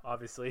handle,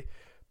 obviously.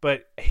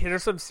 But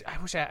there's some.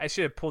 I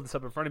should have pulled this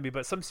up in front of me.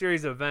 But some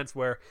series of events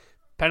where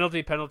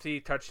penalty,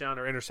 touchdown,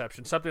 or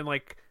interception, something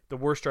like the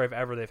worst drive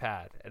ever they've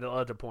had, and it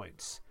led to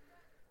points.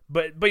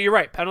 But you're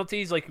right.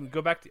 Penalties,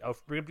 go back to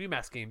bring up the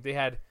UMass game. They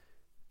had,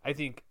 I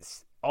think,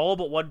 all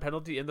but one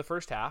penalty in the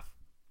first half.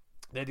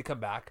 They had to come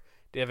back.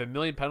 They have a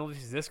million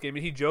penalties in this game.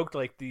 And he joked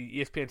the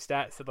ESPN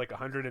stat said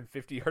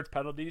 150 yards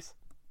penalties.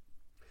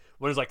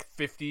 When it was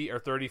 50 or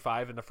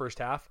 35 in the first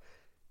half.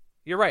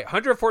 You're right.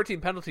 114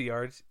 penalty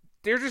yards.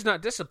 They're just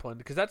not disciplined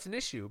because that's an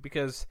issue.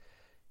 Because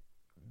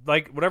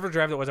whatever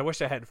drive that was, I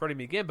wish I had in front of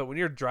me again. But when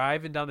you're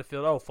driving down the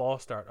field,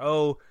 false start.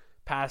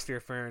 Pass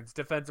interference,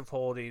 defensive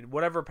holding,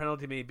 whatever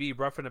penalty may be,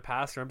 roughing a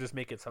passer. I'm just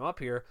making some up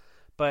here,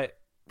 but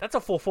that's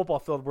a full football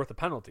field worth of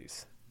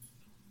penalties.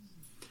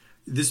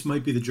 This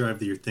might be the drive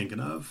that you're thinking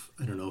of.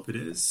 I don't know if it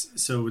is.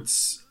 So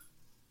it's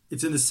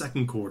in the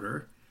second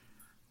quarter,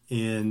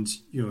 and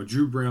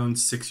Drew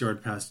Brown's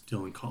 6-yard pass to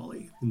Dylan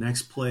Collie. The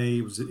next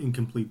play was an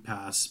incomplete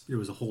pass. It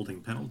was a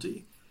holding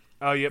penalty.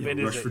 Oh, yep,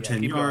 rush for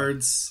 10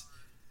 yards.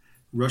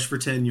 Rush for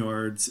 10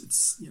 yards.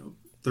 It's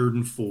 3rd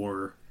and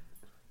 4.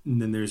 And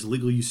then there's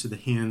illegal use of the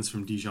hands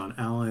from Dijon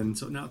Allen.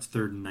 So now it's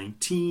 3rd and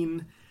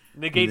 19.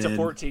 Negates a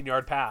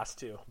 14-yard pass,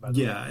 too.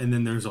 Yeah, and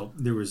then there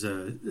was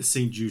a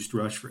St. Juste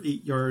rush for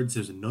 8 yards.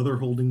 There's another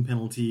holding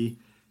penalty.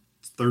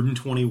 It's 3rd and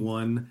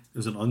 21.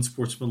 There's an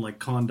unsportsmanlike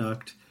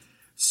conduct.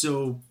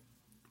 So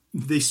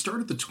they start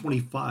at the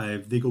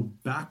 25. They go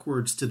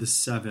backwards to the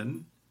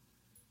 7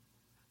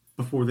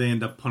 before they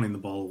end up punting the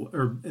ball,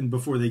 and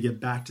before they get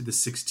back to the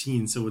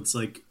 16. So it's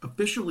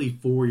officially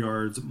 4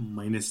 yards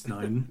minus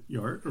 9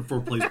 yards, or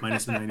 4 plays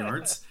minus 9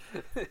 yards.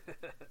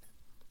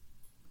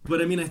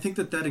 But I think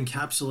that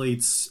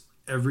encapsulates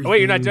everything. Oh, wait,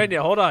 you're not done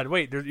yet. Hold on.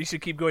 Wait, you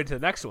should keep going to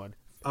the next one.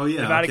 Oh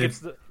yeah, Nevada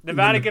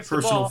gets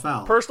the ball.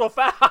 Foul. Personal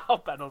foul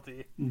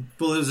penalty.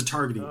 Well, it was a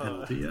targeting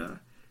penalty, yeah.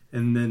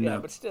 And then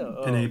but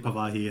still, Penei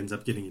Pavahi ends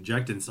up getting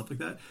ejected and stuff like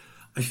that.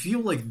 I feel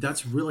like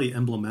that's really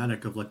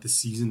emblematic of the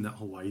season that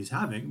Hawaii's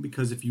having,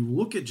 because if you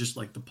look at just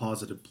the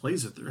positive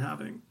plays that they're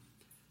having,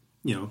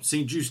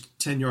 St. Juste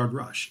 10-yard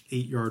rush,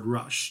 8-yard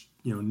rush,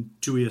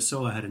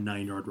 Tuiasoa had a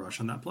 9-yard rush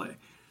on that play.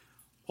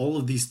 All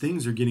of these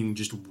things are getting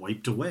just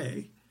wiped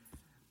away.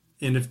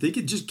 And if they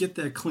could just get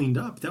that cleaned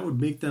up, that would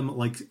make them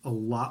a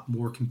lot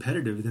more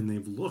competitive than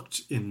they've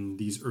looked in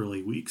these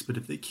early weeks. But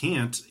if they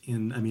can't,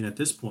 at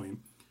this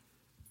point,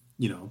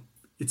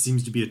 it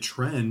seems to be a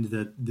trend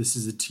that this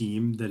is a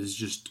team that is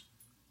just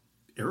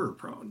error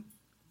prone.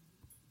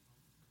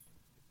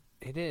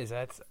 It is.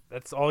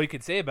 That's all you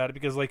can say about it,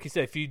 because like you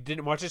said, if you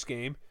didn't watch this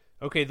game,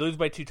 okay, they lose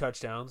by 2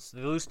 touchdowns.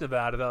 They lose to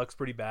Nevada. That looks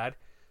pretty bad.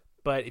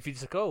 But if you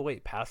just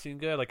passing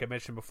good, like I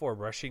mentioned before,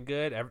 rushing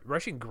good,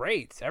 rushing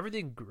great,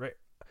 everything great.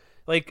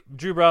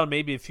 Drew Brown,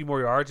 maybe a few more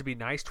yards would be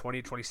nice,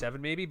 20,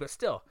 27 maybe, but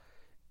still,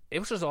 it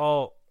was just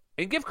all.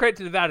 And give credit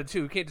to Nevada,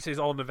 too. We can't just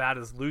say all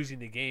Nevada's losing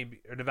the game,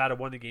 or Nevada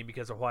won the game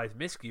because of Hawaii's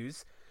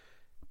miscues.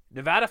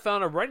 Nevada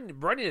found a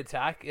running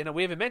attack, and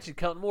we haven't mentioned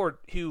Kelton Moore,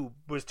 who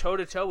was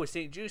toe-to-toe with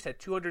St. Juste, had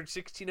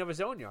 216 of his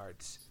own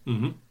yards.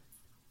 Mm-hmm.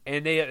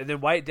 And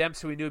then Wyatt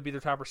Dempsey, who we knew would be their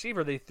top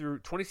receiver, they threw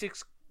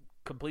 26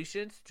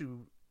 completions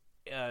to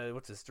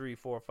what's this, 3,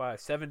 4, 5,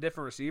 7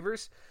 different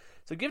receivers.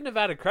 So give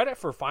Nevada credit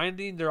for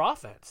finding their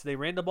offense. They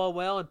ran the ball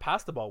well and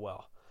passed the ball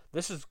well.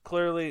 This is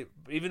clearly,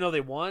 even though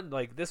they won,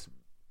 like this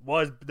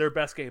was their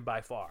best game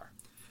by far.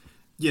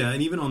 Yeah,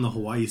 and even on the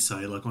Hawaii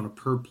side, like on a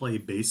per play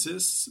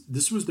basis,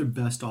 this was their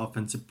best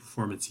offensive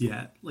performance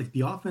yet. Like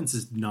the offense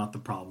is not the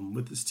problem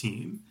with this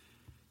team.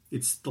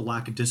 It's the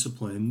lack of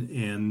discipline,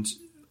 and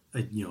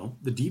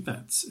the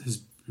defense has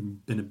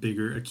been a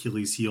bigger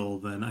Achilles heel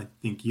than I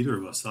think either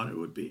of us thought it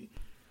would be.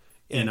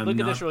 And look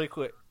at this really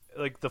quick.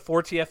 Like the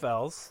 4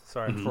 TFLs,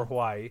 for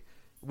Hawaii,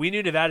 we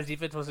knew Nevada's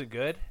defense wasn't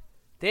good.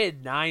 They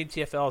had 9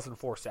 TFLs and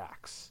 4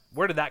 sacks.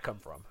 Where did that come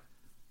from?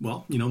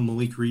 Well,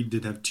 Malik Reed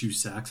did have 2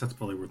 sacks. That's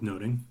probably worth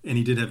noting. And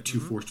he did have 2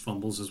 forced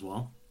fumbles as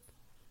well.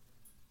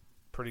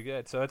 Pretty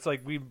good. So it's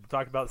like we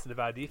talked about this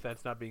Nevada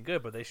defense not being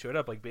good, but they showed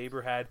up. Like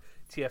Baber had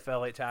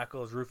TFL 8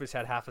 tackles. Rufus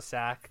had half a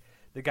sack.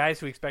 The guys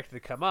who expected to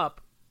come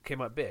up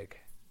came up big.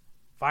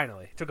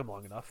 Finally. It took them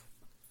long enough.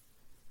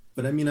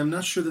 But, I mean, I'm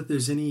not sure that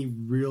there's any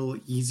real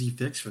easy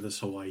fix for this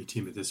Hawaii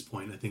team at this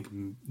point. I think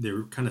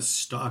they're kind of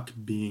stuck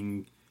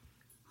being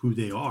who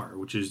they are,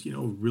 which is,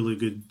 really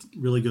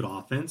good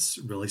offense,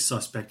 really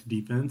suspect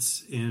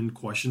defense, and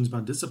questions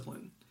about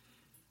discipline.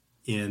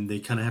 And they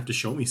kind of have to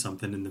show me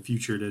something in the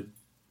future to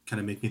kind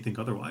of make me think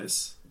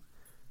otherwise.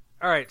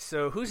 All right,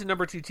 so who's the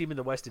number 2 team in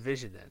the West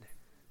Division then?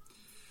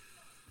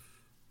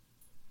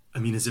 I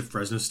mean, is it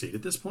Fresno State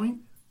at this point?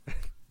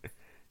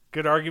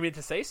 Good argument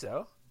to say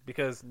so,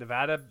 because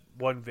Nevada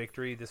won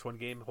victory this one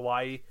game.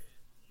 Hawaii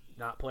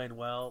not playing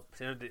well.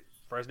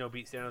 Fresno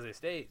beat San Jose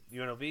State.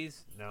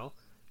 UNLV's, no.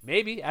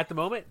 Maybe at the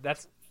moment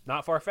that's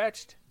not far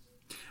fetched.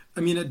 I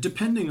mean,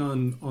 depending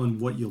on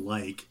what you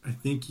like, I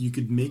think you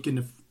could make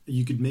an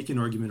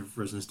argument for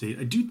Fresno State.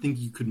 I do think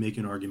you could make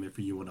an argument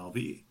for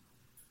UNLV,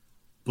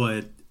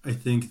 but I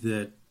think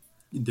that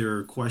there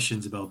are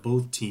questions about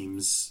both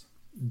teams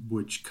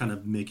which kind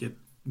of make it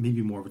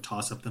maybe more of a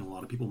toss up than a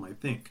lot of people might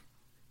think.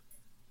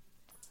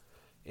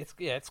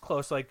 It's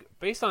close. Like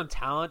based on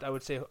talent, I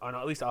would say on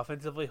at least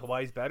offensively,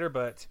 Hawaii's better,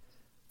 but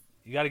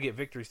you got to get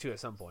victories too at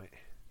some point.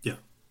 Yeah.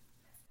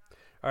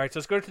 All right, so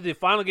let's go to the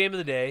final game of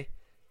the day.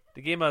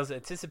 The game I was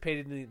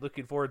anticipating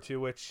looking forward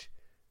to, which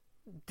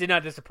did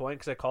not disappoint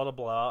because I called a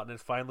blowout, and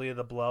it's finally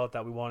the blowout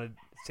that we wanted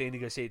San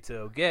Diego State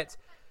to get.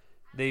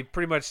 They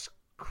pretty much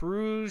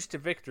cruised to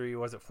victory.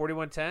 Was it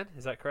 41-10?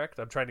 Is that correct?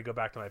 I'm trying to go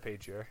back to my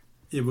page here.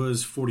 It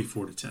was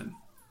 44-10.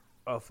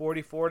 Oh,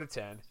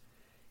 44-10.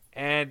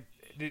 And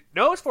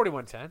no, it's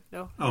 41-10.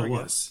 No. Oh, it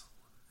was.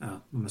 Oh, I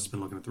must have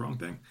been looking at the wrong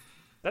thing.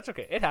 That's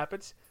okay. It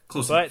happens.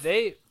 Close but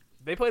enough.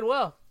 They played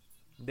well.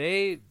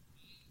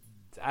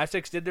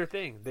 Aztecs did their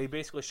thing. They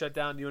basically shut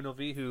down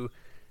UNLV, who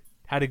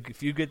had a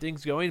few good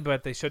things going,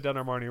 but they shut down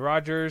Armani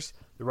Rogers.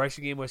 The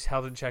rushing game was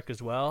held in check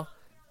as well.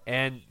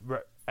 And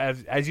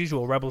as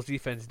usual, Rebels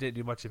defense didn't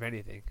do much of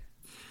anything.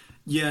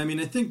 Yeah, I mean,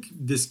 I think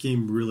this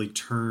game really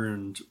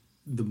turned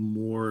the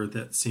more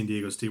that San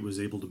Diego State was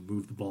able to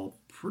move the ball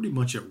pretty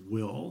much at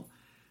will.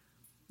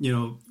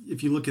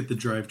 If you look at the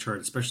drive chart,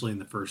 especially in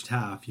the first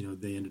half,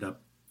 they ended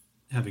up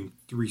having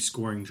 3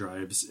 scoring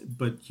drives,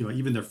 but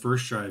even their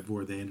first drive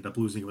where they ended up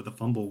losing it with a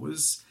fumble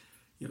was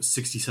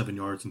 67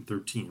 yards and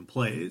 13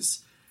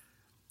 plays.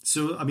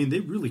 So I mean,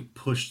 they really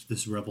pushed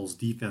this Rebels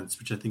defense,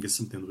 which I think is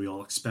something that we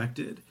all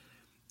expected.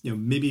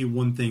 Maybe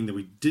one thing that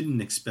we didn't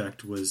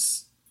expect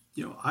was,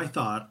 I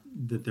thought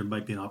that there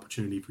might be an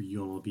opportunity for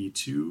UNLV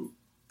to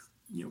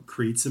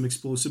create some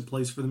explosive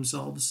plays for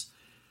themselves,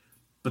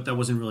 but that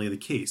wasn't really the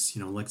case.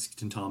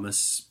 Lexington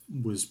Thomas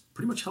was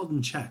pretty much held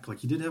in check. Like,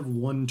 he did have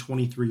one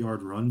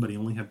 23-yard run, but he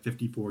only had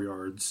 54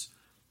 yards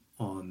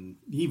on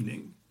the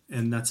evening.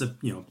 And that's a,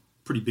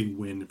 pretty big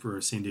win for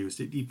a San Diego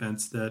State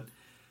defense that,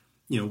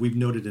 we've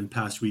noted in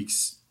past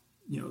weeks,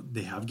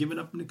 they have given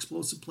up an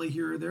explosive play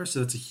here or there. So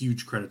that's a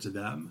huge credit to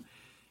them.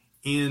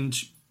 And,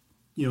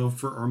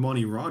 for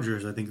Armani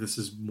Rogers, I think this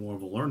is more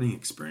of a learning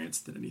experience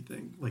than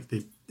anything. Like,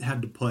 they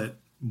had to put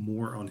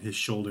more on his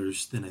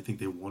shoulders than I think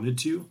they wanted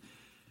to.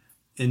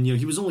 And,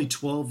 he was only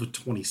 12 of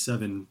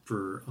 27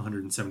 for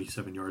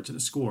 177 yards and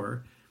a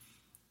score.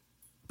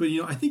 But,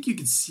 I think you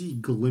could see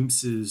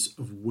glimpses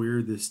of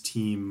where this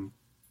team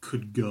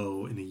could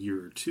go in a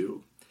year or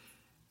two.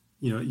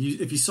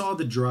 If you saw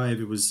the drive,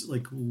 it was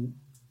like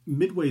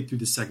midway through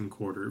the second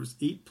quarter. It was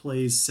 8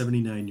 plays,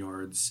 79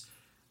 yards.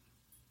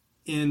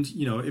 And,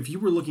 if you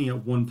were looking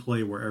at one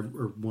play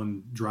or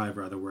one drive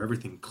rather, where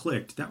everything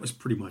clicked, that was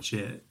pretty much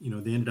it.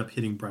 They ended up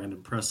hitting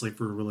Brandon Presley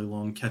for a really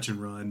long catch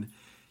and run.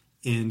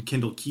 And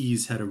Kendall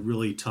Keys had a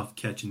really tough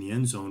catch in the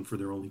end zone for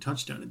their only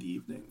touchdown of the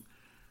evening.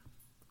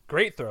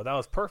 Great throw. That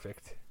was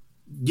perfect.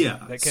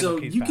 Yeah. So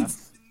you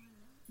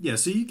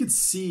could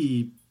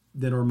see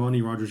that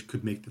Armani Rogers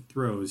could make the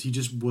throws. He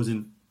just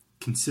wasn't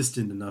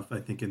consistent enough, I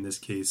think, in this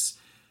case.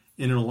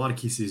 And in a lot of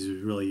cases, he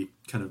was really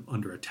kind of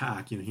under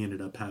attack. He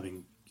ended up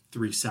having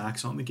 3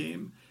 sacks on the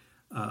game.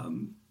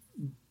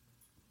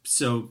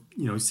 So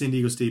San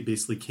Diego State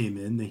basically came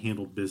in. They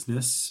handled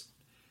business.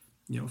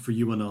 for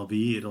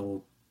UNLV,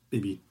 it'll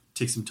maybe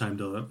take some time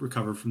to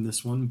recover from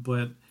this one.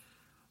 But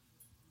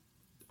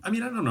I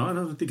mean, I don't know. I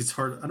don't think it's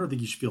hard. I don't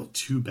think you should feel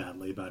too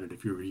badly about it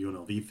if you're a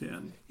UNLV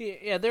fan.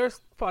 Yeah, there's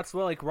spots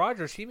like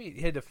Rogers.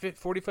 He had a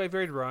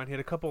 45-yard run. He had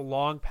a couple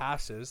long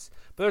passes,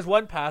 but there's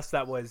one pass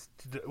that would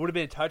have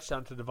been a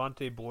touchdown to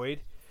Devontae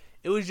Boyd.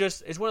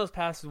 It's one of those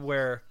passes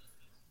where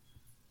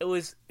it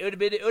would have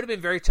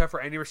been very tough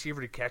for any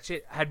receiver to catch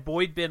it. Had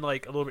Boyd been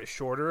like a little bit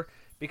shorter,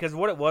 because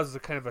what it was a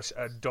kind of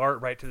a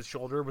dart right to the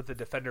shoulder with the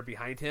defender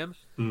behind him.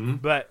 Mm-hmm.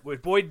 But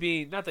with Boyd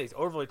being, not that he's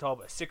overly tall,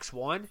 but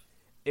 6'1",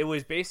 it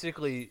was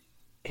basically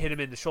hit him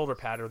in the shoulder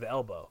pad or the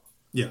elbow.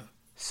 Yeah.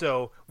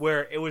 So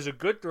where it was a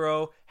good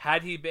throw,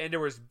 had he been, there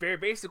was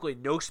basically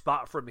no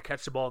spot for him to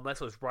catch the ball unless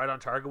it was right on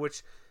target,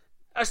 which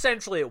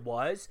essentially it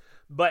was.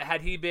 But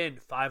had he been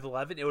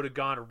 5'11", it would have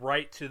gone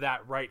right to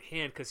that right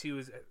hand because he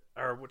was,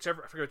 or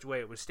whichever, I forget which way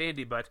it was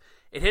standing, but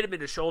it hit him in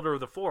the shoulder or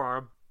the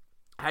forearm.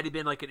 Had he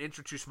been like an inch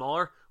or two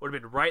smaller, would have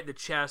been right in the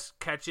chest,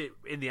 catch it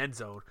in the end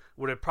zone.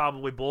 Would have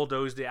probably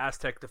bulldozed the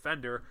Aztec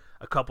defender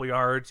a couple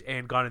yards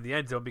and gone in the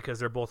end zone because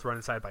they're both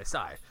running side by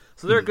side.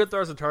 So they're good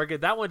throws on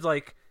target. That one's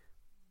like,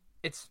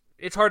 it's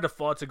hard to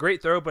fault. It's a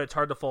great throw, but it's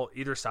hard to fault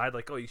either side.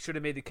 Like, oh, you should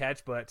have made the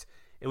catch, but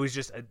it was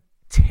just a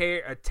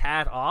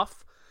tad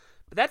off.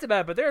 But that's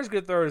about it. But there's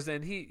good throws,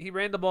 and he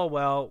ran the ball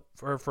well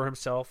for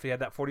himself. He had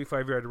that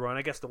 45-yard run.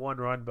 I guess the one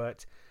run,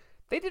 but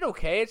they did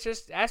okay. It's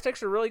just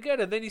Aztecs are really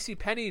good. And then you see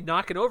Penny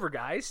knocking over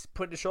guys,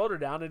 putting the shoulder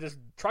down, and just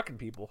trucking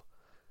people.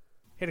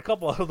 Hit a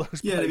couple of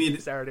those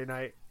plays Saturday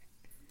night.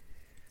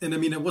 And, I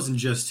mean, it wasn't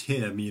just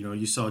him.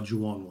 You saw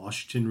Juwan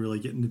Washington really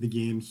get into the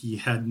game. He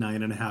had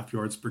 9.5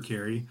 yards per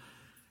carry.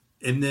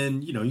 And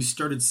then, you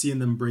started seeing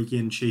them break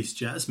in Chase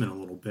Jasmine a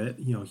little bit.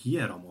 He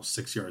had almost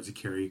 6 yards a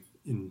carry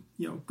in,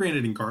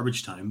 granted in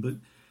garbage time, but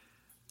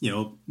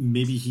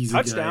maybe he's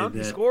touchdown. A guy that,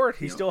 he scored.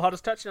 He still had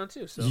his touchdown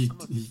too. So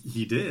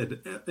he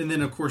did. And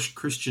then of course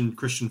Christian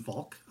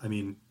Falk. I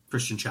mean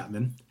Christian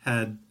Chapman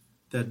had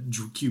that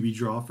QB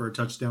draw for a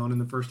touchdown in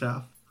the first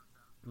half.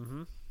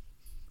 Mm-hmm.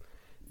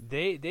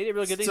 They did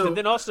really good things. And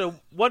then also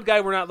one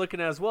guy we're not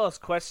looking at as well is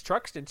Quest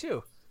Truxton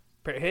too.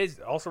 His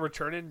also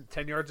returning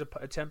 10 yards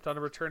attempt on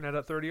a return at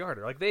a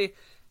 30-yarder. Like they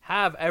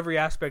have every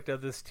aspect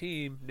of this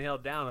team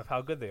nailed down of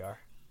how good they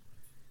are.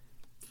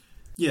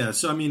 Yeah,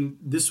 so I mean,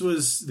 this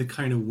was the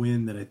kind of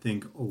win that I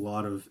think a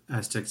lot of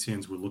Aztecs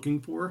fans were looking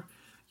for.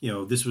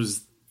 This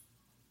was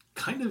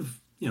kind of,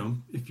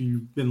 if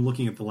you've been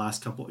looking at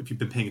if you've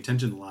been paying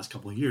attention the last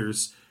couple of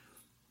years,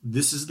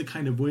 this is the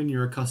kind of win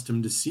you're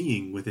accustomed to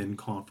seeing within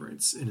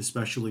conference, and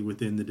especially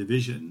within the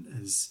division.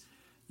 As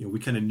we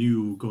kind of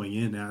knew going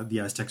in, the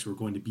Aztecs were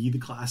going to be the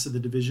class of the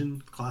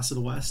division, class of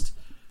the West.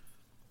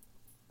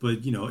 But,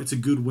 it's a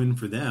good win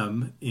for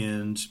them,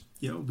 and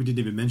we didn't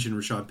even mention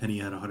Rashad Penny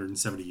had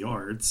 170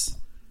 yards.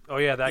 Oh,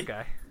 yeah, that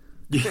guy.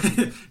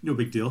 Yeah, no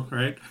big deal,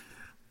 right?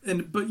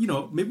 But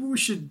maybe we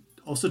should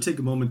also take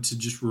a moment to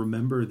just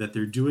remember that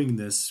they're doing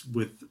this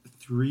with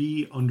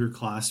 3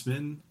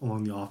 underclassmen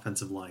along the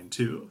offensive line,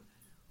 too.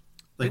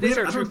 Like, these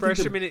are true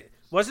freshmen.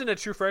 Wasn't a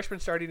true freshman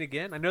starting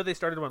again? I know they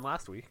started one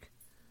last week.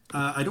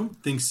 I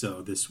don't think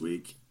so this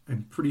week.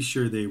 I'm pretty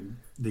sure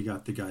they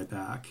got the guy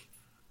back.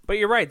 But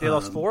you're right. They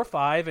lost 4 or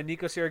 5, and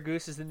Nico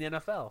Saragus is in the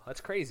NFL.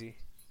 That's crazy.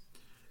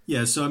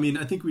 Yeah, so, I mean,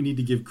 I think we need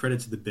to give credit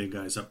to the big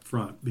guys up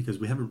front because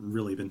we haven't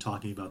really been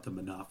talking about them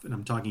enough. And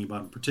I'm talking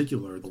about, in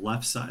particular, the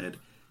left side.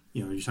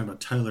 You're talking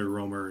about Tyler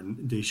Romer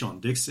and Deshaun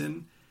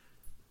Dixon.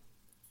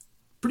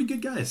 Pretty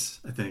good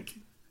guys, I think.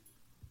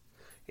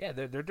 Yeah,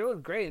 they're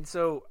doing great. And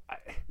so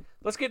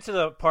let's get to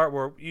the part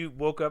where you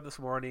woke up this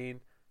morning.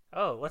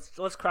 Oh,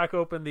 let's crack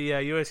open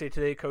the USA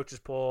Today coaches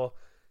poll,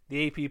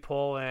 the AP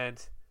poll, and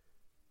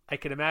I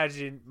can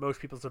imagine most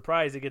people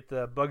surprised to get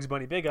the Bugs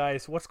Bunny big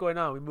eyes. What's going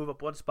on? We move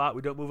up one spot.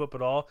 We don't move up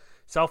at all.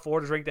 South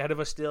Florida's ranked ahead of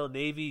us still.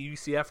 Navy,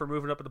 UCF are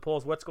moving up in the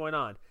polls. What's going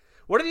on?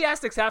 What do the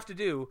Aztecs have to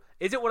do?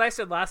 Is it what I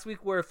said last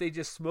week where if they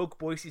just smoke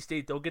Boise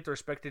State, they'll get the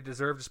respect they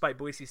deserve despite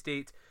Boise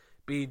State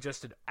being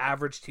just an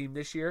average team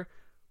this year?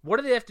 What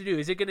do they have to do?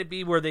 Is it going to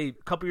be where they, a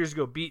couple years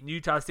ago, beat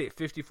Utah State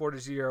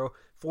 54-0,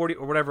 40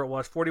 or whatever it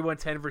was,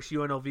 41-10 versus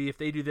UNLV? If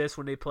they do this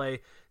when they play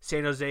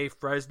San Jose,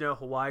 Fresno,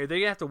 Hawaii, are they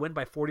going to have to win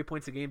by 40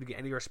 points a game to get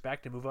any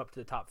respect and move up to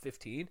the top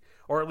 15?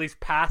 Or at least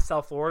past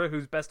South Florida,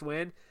 whose best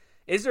win?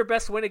 Is their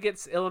best win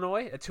against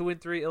Illinois, a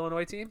 2-3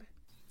 Illinois team?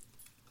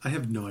 I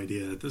have no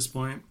idea at this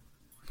point.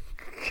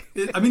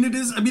 It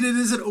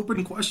is an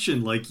open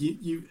question. Like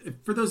you,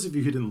 for those of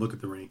you who didn't look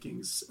at the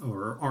rankings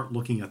or aren't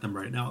looking at them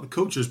right now, the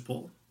coaches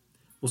poll.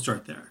 We'll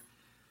start there.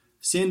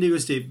 San Diego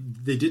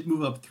State, they did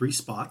move up 3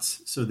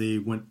 spots, so they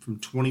went from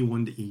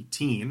 21 to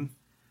 18.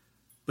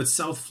 But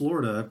South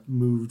Florida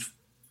moved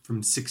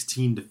from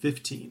 16 to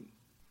 15.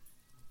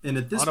 And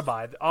at this on a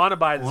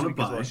bye this week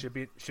as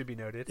well, should be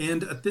noted.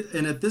 And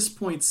at this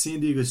point,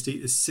 San Diego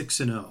State is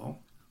 6-0.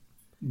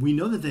 We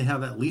know that they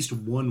have at least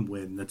one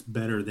win that's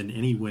better than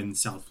any win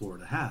South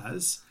Florida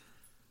has,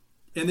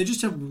 and they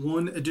just have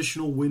one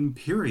additional win.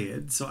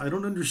 Period. So I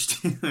don't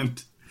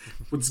understand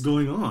what's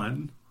going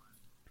on.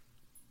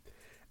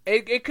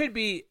 It could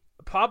be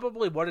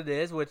probably what it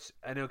is, which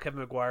I know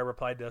Kevin McGuire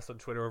replied to us on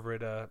Twitter over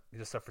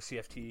at stuff for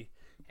CFT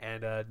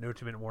and No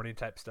 2 Minute Warning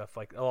type stuff,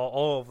 like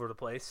all over the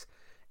place.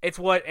 It's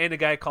what, and a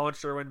guy Colin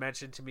Sherwin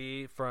mentioned to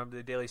me from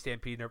the Daily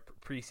Stampede in our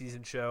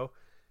preseason show.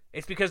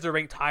 It's because they're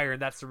ranked higher,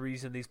 and that's the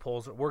reason these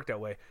polls work that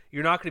way.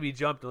 You're not going to be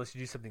jumped unless you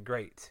do something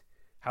great.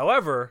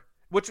 However,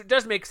 which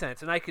does make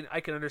sense, and I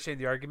can understand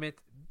the argument,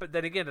 but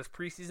then again, that's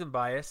preseason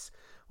bias,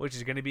 which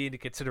is going to be into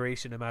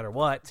consideration no matter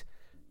what.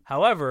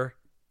 However,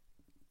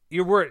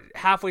 we're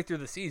halfway through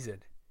the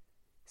season.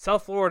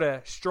 South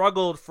Florida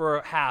struggled for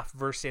a half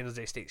versus San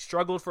Jose State,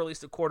 struggled for at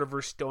least a quarter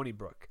versus Stony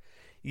Brook.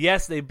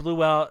 Yes, they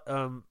blew out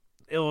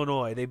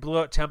Illinois. They blew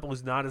out Temple,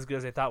 who's not as good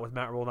as they thought with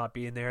Matt Rule not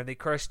being there, and they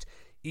crushed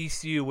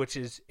ECU, which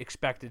is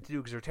expected to do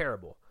because they're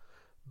terrible.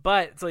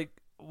 But it's like,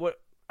 what?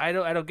 I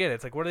don't get it.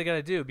 It's like, what are they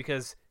gonna do?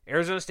 Because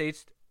Arizona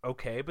State's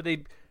okay, but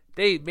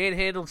they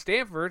manhandled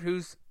Stanford,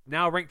 who's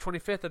now ranked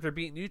 25th after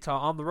beating Utah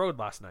on the road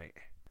last night.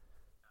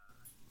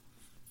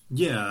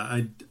 Yeah,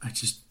 I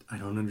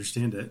don't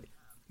understand it.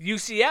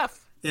 UCF.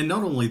 And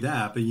not only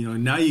that, but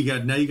now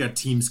you got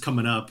teams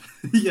coming up,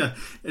 yeah,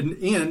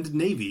 and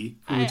Navy,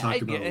 who we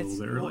talked about a little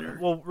bit earlier.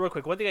 Well, real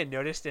quick, one thing I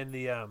noticed in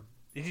the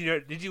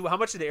did you how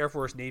much of the Air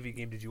Force Navy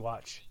game did you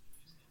watch?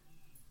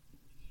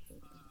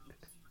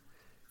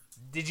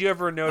 Did you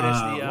ever notice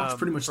the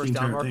pretty much first the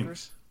down entire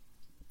markers?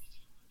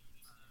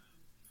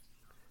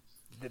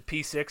 The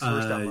P6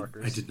 first down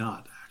markers. I did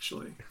not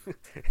actually.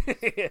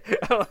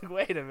 I'm like,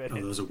 wait a minute.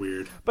 Oh, those are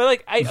weird. But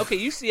like,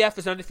 UCF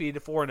is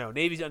undefeated 4-0.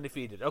 Navy's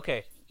undefeated.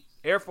 Okay.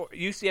 Air Force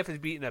UCF has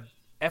beaten a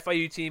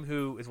FIU team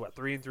who is what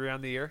 3-3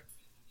 on the year,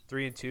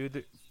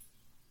 3-2.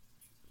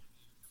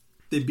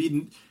 They've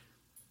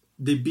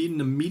beaten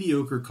a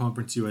mediocre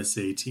Conference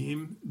USA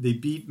team. They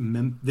beat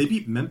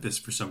Memphis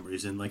for some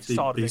reason. Like they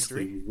Solid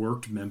basically victory.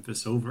 Worked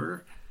Memphis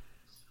over,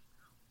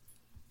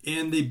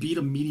 and they beat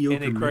a mediocre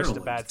and they crushed Maryland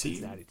a bad team.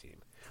 Cincinnati team.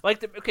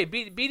 Like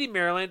beating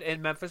Maryland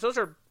and Memphis, those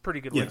are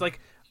pretty good wins. Yeah. Like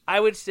I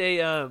would say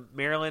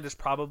Maryland is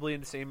probably in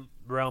the same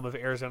realm of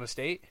Arizona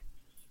State.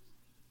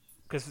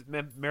 Because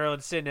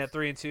Maryland's sitting at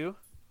 3-2,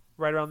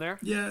 right around there.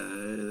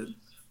 Yeah,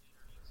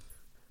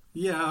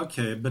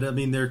 okay, but I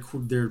mean their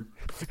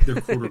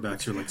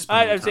quarterbacks are like.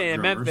 I'm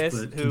saying drummers,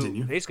 Memphis, who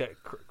continue. they just got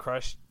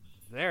crushed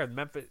there.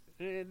 Memphis,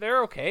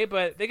 they're okay,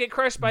 but they get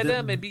crushed by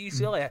them and beat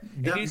UCLA.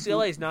 And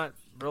UCLA is not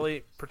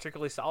really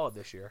particularly solid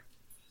this year.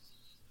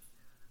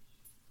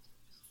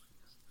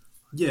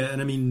 Yeah,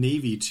 and I mean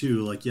Navy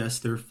too. Like, yes,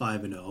 they're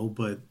 5-0,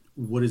 but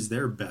what is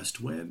their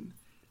best win?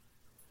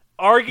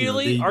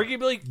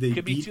 Arguably, they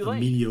could be beat Tulane. a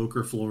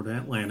mediocre Florida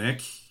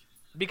Atlantic.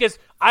 Because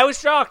I was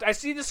shocked. I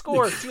see the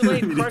scores.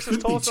 Tulane I mean, crushes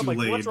it could be Tulsa. I'm like,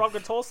 Tulane. what's wrong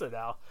with Tulsa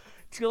now?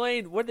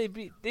 Tulane, what did they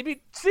beat? They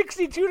beat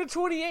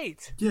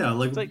 62-28.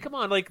 Yeah, It's like, come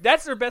on, like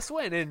that's their best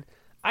win, and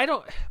I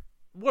don't.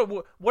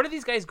 What are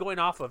these guys going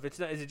off of? It's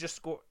not. Is it just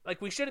score?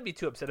 Like we shouldn't be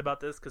too upset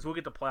about this because we'll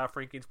get the playoff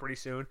rankings pretty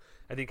soon.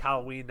 I think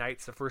Halloween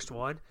night's the first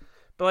one,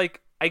 but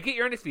like I get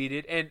you're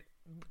undefeated and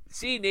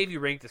seeing Navy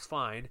ranked is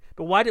fine,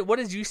 but what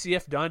has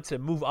UCF done to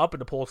move up in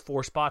the polls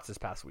 4 spots this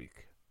past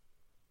week?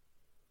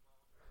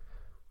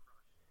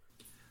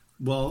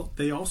 Well,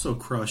 they also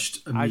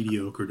crushed a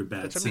mediocre to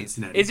bad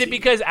Cincinnati. Is it team.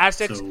 because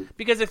Aztecs? So,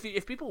 because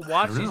if people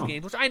watch don't these know.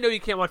 games, which I know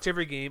you can't watch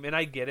every game, and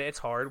I get it, it's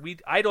hard.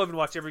 I don't even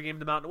watch every game in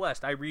the Mountain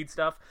West. I read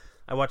stuff,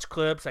 I watch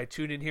clips, I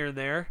tune in here and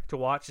there to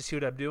watch to see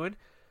what I'm doing.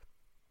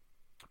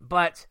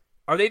 But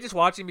are they just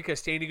watching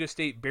because San Diego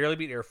State barely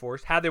beat Air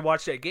Force? Had they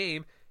watched that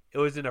game, it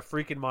was in a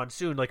freaking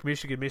monsoon like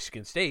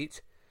Michigan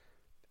State,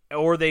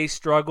 or they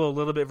struggle a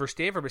little bit for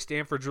Stanford, but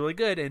Stanford's really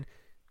good, and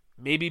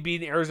maybe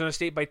beating Arizona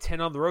State by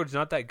 10 on the road is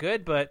not that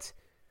good, but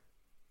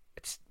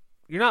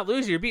you're not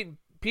losing. You're beating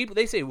people.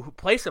 They say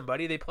play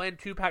somebody. They play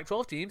 2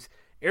 Pac-12 teams.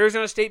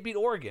 Arizona State beat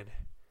Oregon.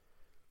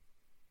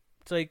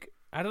 It's like,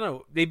 I don't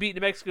know. They beat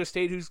New Mexico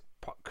State, who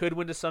could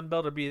win the Sun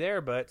Belt or be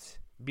there, but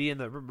be in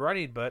the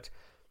running. But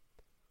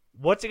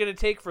what's it going to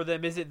take for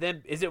them? Is it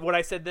them? Is it what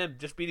I said? Them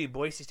just beating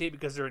Boise State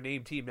because they're a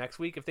named team next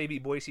week? If they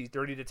beat Boise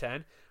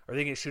 30-10, are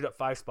they going to shoot up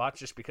 5 spots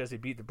just because they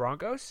beat the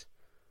Broncos,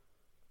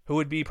 who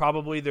would be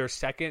probably their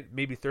second,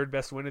 maybe third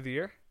best win of the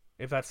year,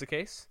 if that's the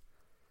case?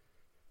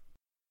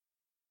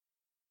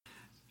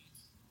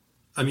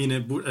 I mean,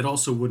 it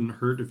also wouldn't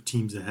hurt if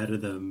teams ahead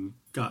of them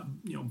got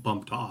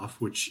bumped off,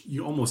 which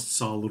you almost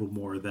saw a little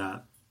more of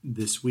that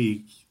this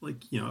week.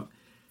 Like,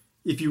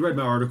 if you read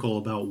my article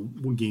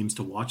about games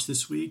to watch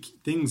this week,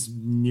 things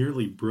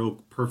nearly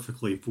broke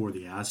perfectly for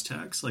the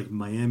Aztecs. Like,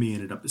 Miami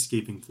ended up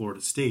escaping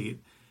Florida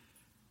State,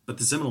 but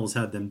the Seminoles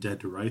had them dead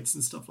to rights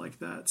and stuff like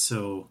that.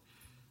 So,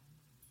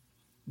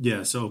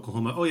 yeah, so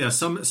Oklahoma. Oh, yeah,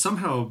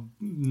 somehow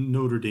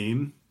Notre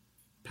Dame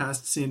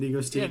passed San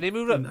Diego State. Yeah, they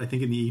moved up. I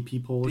think in the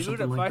AP poll or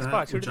something like that,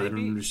 spots. which I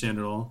don't understand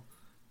at all.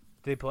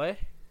 Did they play?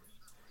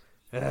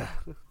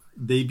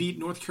 They beat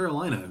North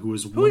Carolina, who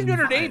is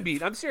Notre Dame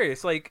beat? I'm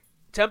serious. Like,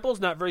 Temple's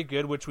not very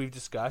good, which we've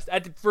discussed.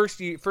 At the first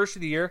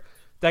of the year,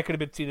 that could have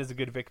been seen as a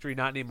good victory.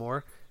 Not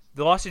anymore.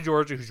 They lost to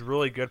Georgia, who's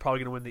really good, probably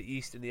going to win the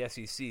East and the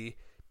SEC.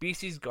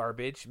 BC's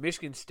garbage.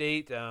 Michigan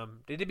State,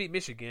 they did beat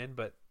Michigan,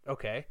 but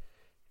okay.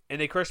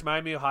 and they crushed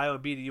Miami, Ohio,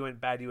 and beat a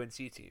bad UNC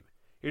team.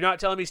 You're not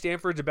telling me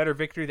Stanford's a better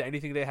victory than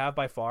anything they have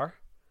by far?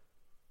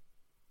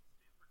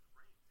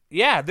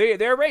 Yeah,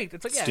 they're ranked.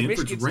 It's like, yeah,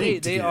 Stanford's Michigan ranked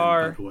State, they again,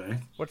 are. by the way.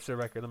 What's their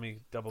record? Let me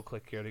double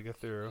click here to go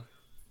through.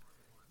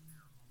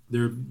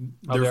 They're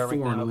they're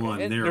 4-1.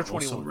 okay. They're 21.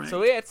 also ranked.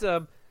 So yeah, it's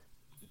a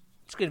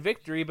good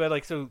victory, but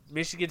like, so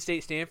Michigan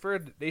State,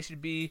 Stanford, they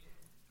should be.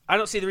 I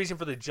don't see the reason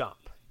for the jump.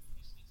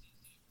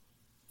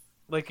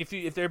 Like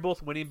if they're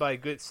both winning by a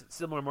good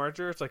similar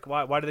margin, it's like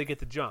why do they get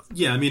the jump?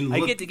 Yeah, I mean, I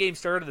get the game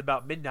started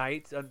about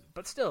midnight,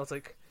 but still, it's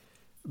like,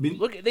 I mean,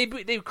 look, they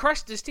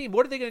crushed this team.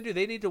 What are they going to do?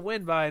 They need to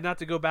win by not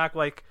to go back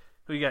like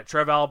who you got,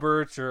 Trev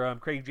Alberts or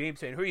Craig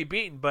James saying who are you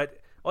beating, but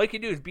all you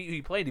can do is beat who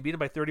you played. To beat them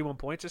by 31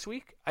 points this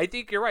week, I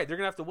think you're right. They're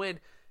going to have to win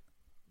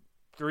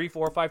 3,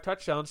 4, 5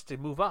 touchdowns to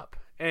move up,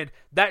 and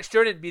that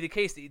shouldn't be the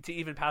case to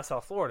even pass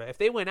South Florida. If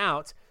they win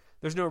out,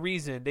 there's no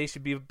reason they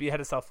should be ahead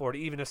of South Florida,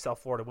 even if South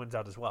Florida wins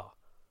out as well.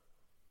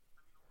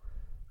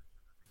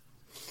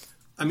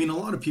 I mean, a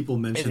lot of people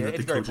mention that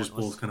the Coaches pointless.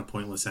 Bowl is kind of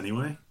pointless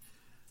anyway.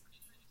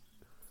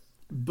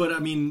 But I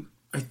mean,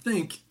 I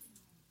think,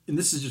 and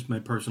this is just my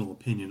personal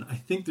opinion, I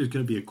think there's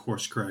going to be a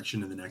course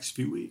correction in the next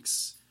few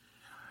weeks.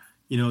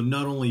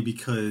 Not only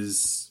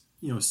because,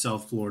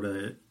 South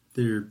Florida,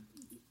 they're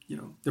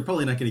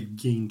probably not going to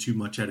gain too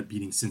much out of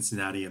beating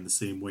Cincinnati in the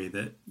same way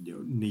that,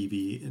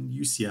 Navy and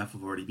UCF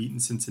have already beaten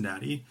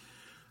Cincinnati.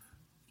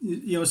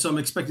 So I'm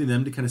expecting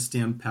them to kind of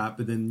stand pat,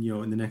 but then,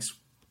 in the next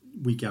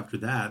week after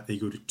that, they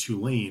go to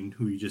Tulane,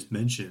 who you just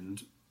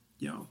mentioned,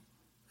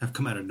 have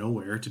come out of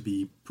nowhere to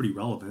be pretty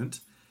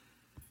relevant.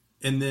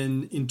 And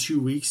then in 2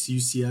 weeks,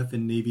 UCF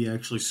and Navy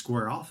actually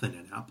square off in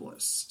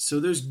Annapolis. So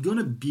there's going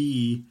to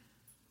be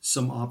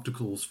some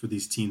obstacles for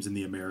these teams in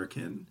the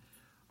American.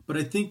 But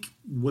I think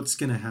what's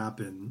going to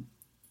happen,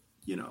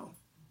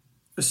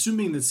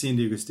 assuming that San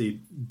Diego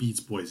State beats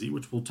Boise,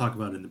 which we'll talk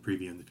about in the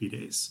preview in a few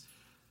days,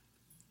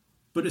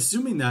 but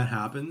assuming that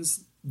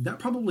happens, that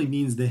probably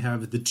means they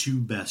have the 2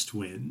 best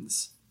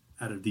wins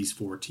out of these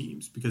 4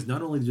 teams, because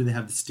not only do they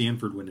have the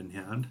Stanford win in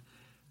hand,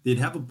 they'd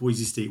have a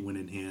Boise State win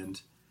in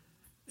hand,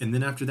 and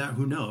then after that,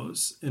 who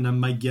knows? And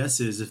my guess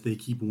is if they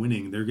keep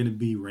winning, they're going to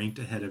be ranked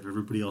ahead of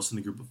everybody else in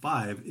the group of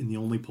 5 in the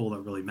only poll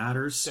that really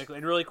matters. Exactly.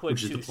 And really quick,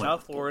 too,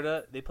 South poll.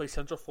 Florida, they play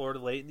Central Florida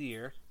late in the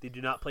year. They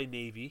do not play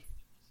Navy,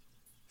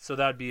 so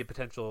that would be a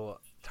potential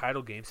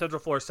title game. Central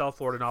Florida, South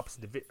Florida, and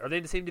opposite division. Are they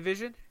in the same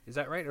division? Is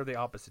that right? Or are they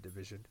opposite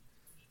division?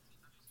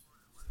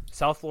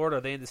 South Florida,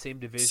 are they in the same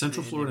division?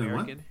 Central Florida and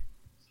what?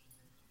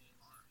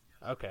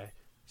 Okay,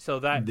 so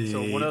one of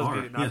those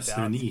getting knocked yes, out.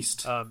 they're in the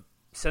East.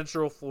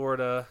 Central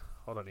Florida.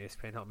 Hold on,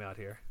 ESPN, help me out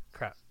here.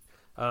 Crap.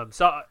 No.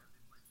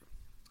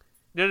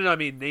 I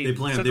mean Navy.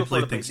 They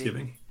play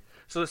Thanksgiving. Navy.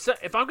 So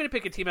if I'm going to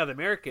pick a team out of the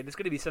American, it's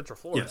going to be Central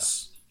Florida.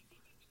 Yes.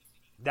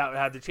 That would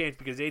have the chance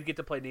because they'd get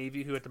to play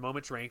Navy, who at the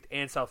moment's ranked,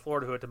 and South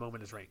Florida, who at the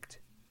moment is ranked.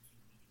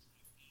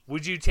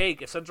 Would you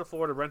take if Central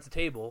Florida runs the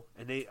table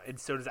and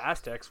so does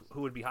Aztecs?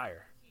 Who would be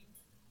higher?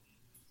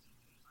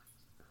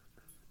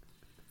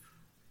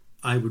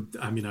 I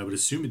would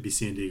assume it'd be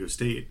San Diego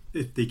State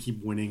if they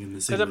keep winning in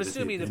the same. Because I'm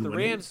assuming if the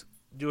Rams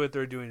do what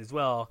they're doing as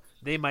well,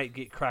 they might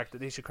get cracked.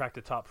 They should crack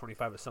the top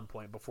 25 at some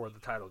point before the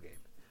title game.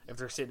 If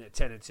they're sitting at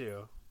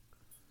 10-2.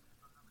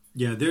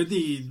 Yeah,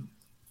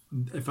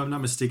 if I'm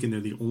not mistaken,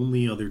 they're the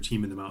only other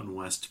team in the Mountain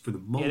West for the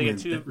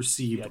moment that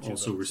received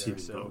receiving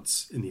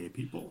votes in the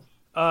AP poll.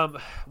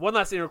 One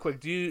last thing real quick.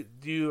 Do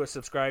you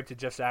subscribe to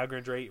Jeff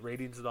Sagarin's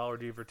ratings at all, or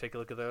do you ever take a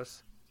look at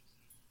those?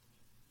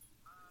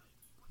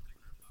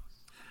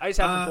 I just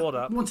have to pull it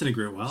up once in a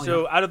great while.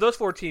 So, out of those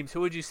 4 teams,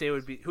 who would you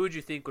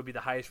think would be the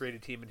highest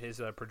rated team in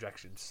his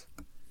projections?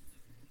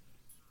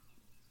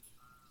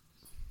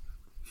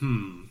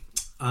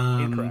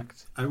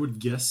 Incorrect. I would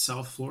guess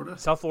South Florida.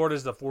 South Florida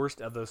is the worst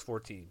of those 4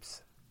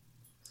 teams.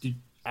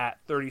 At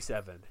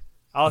 37.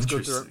 I'll just go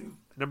through.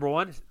 Number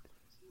 1,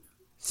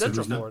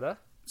 Central Florida.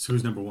 So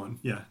who's number 1?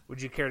 Yeah.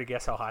 Would you care to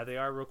guess how high they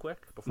are, real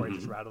quick, before I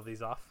just rattle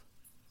these off?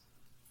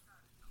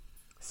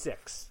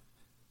 6.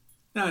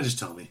 Nah, just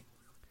tell me.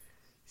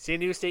 San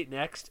Diego State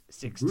next,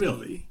 16.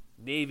 Really?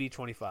 Navy,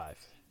 25.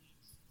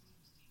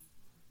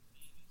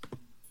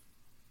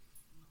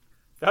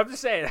 I'm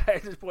just saying. I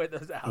just point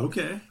those out.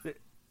 Okay.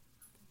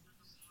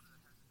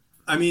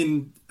 I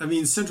mean,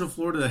 Central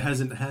Florida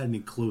hasn't had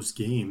any close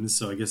games,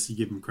 so I guess you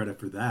give them credit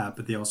for that.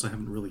 But they also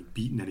haven't really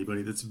beaten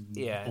anybody that's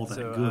all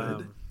that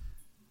good.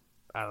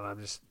 I don't know.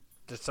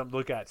 Just something to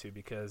look at too,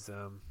 because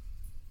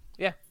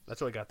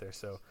that's what I got there.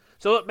 So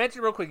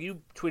mention real quick.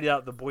 You tweeted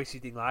out the Boise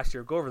thing last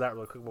year. Go over that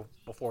real quick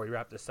before we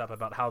wrap this up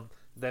about how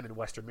them in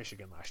Western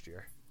Michigan last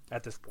year.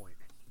 At this point.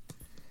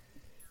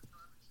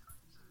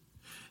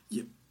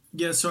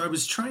 Yeah. So I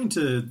was trying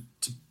to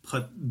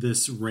put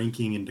this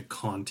ranking into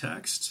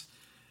context.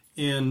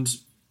 And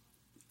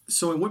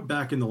so I went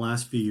back in the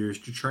last few years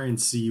to try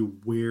and see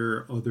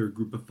where other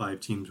group of 5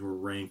 teams were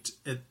ranked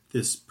at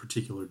this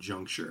particular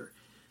juncture.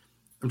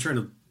 I'm trying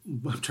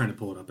to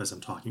pull it up as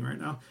I'm talking right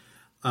now.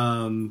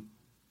 Do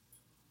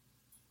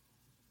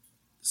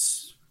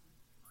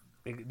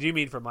you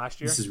mean from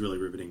last year? This is really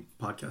riveting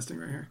podcasting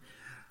right here.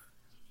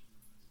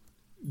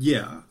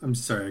 Yeah, I'm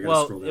sorry. I got to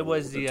Well, scroll down it a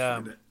was little bit to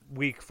find the it.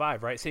 week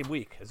 5, right? Same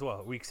week as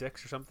well, week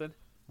 6 or something,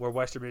 where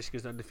Western Michigan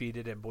was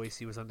undefeated and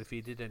Boise was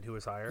undefeated, and who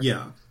was higher?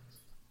 Yeah.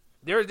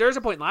 There's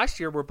a point last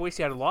year where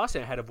Boise had a loss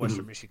ahead of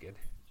Western Michigan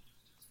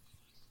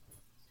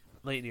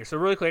late in the year. So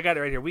really quick, I got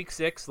it right here. Week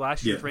 6,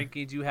 last year's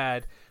rankings, you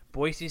had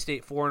Boise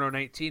State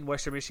 4-0-19,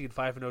 Western Michigan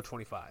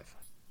 5-0-25.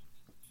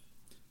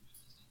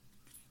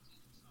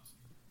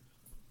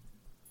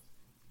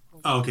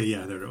 Oh, okay,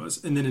 yeah, there it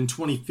was. And then in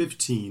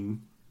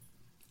 2015,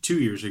 2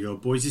 years ago,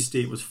 Boise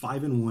State was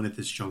 5-1 at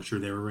this juncture.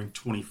 They were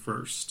ranked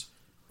 21st.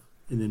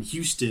 And then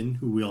Houston,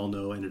 who we all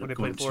know, ended When up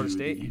they going played Florida to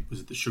State?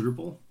 was it the Sugar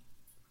Bowl?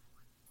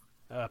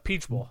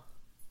 Peach Bowl.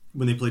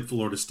 When they played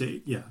Florida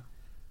State, yeah.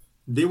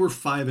 They were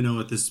 5-0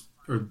 at this,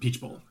 or Peach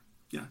Bowl.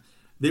 Yeah.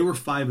 They were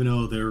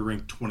 5-0, they were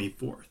ranked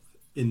 24th.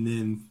 And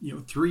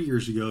then, 3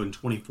 years ago in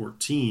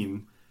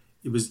 2014,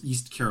 it was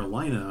East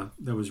Carolina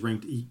that was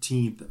ranked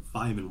 18th at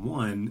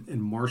 5-1,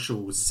 and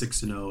Marshall was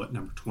 6-0 at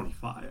number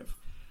 25.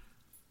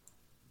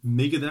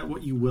 Make of that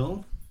what you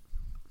will.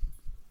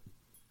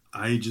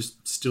 I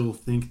just still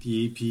think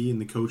the AP and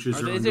the coaches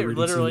are Is it underrating San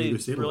literally Diego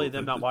State a really little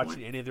them bit at not this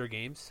watching point. any of their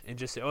games and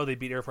just say, oh, they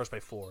beat Air Force by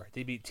 4,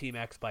 they beat Team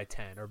X by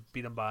 10, or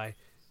beat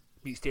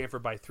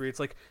Stanford by 3? It's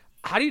like,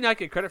 how do you not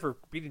get credit for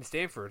beating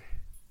Stanford?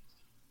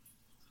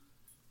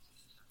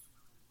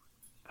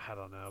 I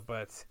don't know,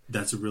 but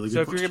That's a really good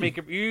so if question. you're gonna make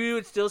it, you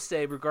would still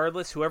say,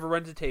 regardless, whoever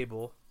runs the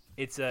table,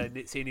 it's San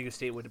Diego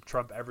State would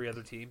trump every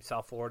other team: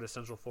 South Florida,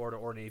 Central Florida,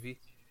 or Navy.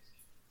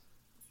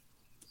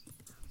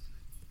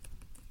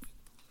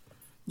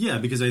 Yeah,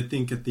 because I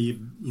think at the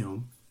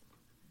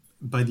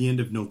by the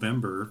end of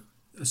November,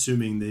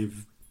 assuming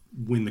they've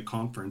win the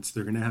conference,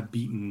 they're going to have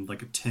beaten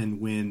like a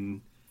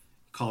 10-win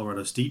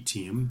Colorado State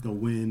team.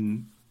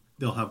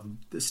 They'll have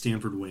the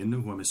Stanford win,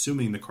 who I'm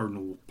assuming the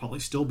Cardinal will probably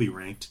still be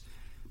ranked,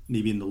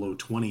 maybe in the low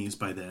 20s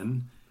by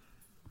then.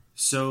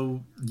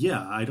 So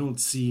yeah, I don't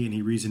see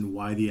any reason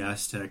why the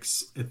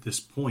Aztecs at this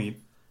point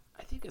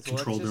I think it's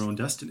control their own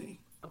destiny.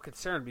 I'm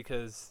concerned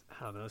because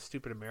I don't know,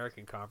 stupid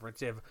American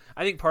conference.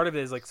 I think part of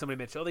it is like somebody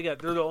mentioned, they're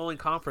the only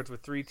conference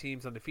with 3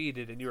 teams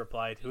undefeated, and you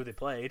replied who they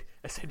played.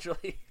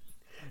 Essentially,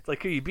 it's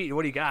like who you beat,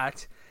 what do you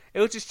got?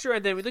 Which is true.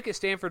 And then we look at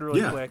Stanford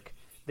really quick.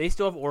 They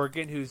still have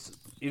Oregon, who's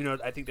even though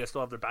I think they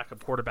still have their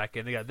backup quarterback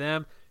in. They got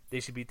them. They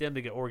should beat them.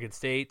 They get Oregon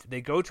State. They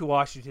go to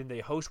Washington. They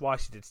host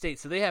Washington State.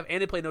 So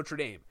they play Notre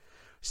Dame.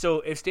 So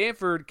if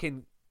Stanford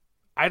can,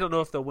 I don't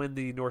know if they'll win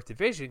the North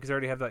Division because they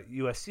already have that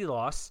USC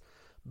loss,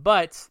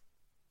 but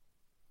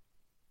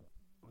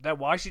that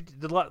Washington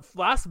the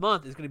last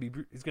month is going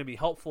to be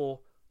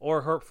helpful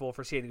or hurtful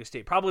for San Diego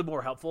State. Probably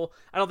more helpful.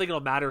 I don't think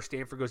it'll matter if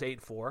Stanford goes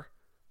 8-4.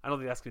 I don't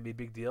think that's going to be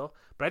a big deal.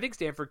 But I think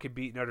Stanford could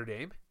beat Notre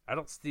Dame. I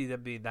don't see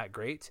them being that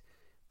great.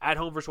 At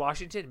home versus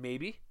Washington,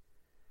 maybe.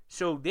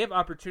 So they have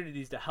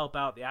opportunities to help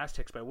out the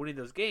Aztecs by winning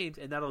those games,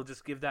 and that'll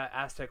just give that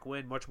Aztec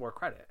win much more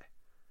credit.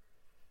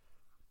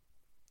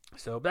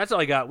 So that's all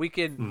I got. We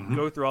can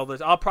go through all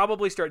this. I'll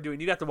probably start doing.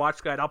 You got the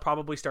watch guide. I'll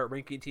probably start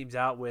ranking teams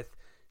out with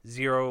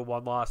 0,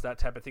 1 loss, that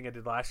type of thing I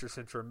did last year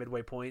since we're a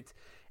midway point.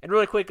 And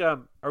really quick, are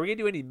we gonna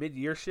do any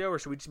mid-year show, or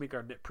should we just make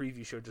our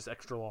preview show just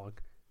extra long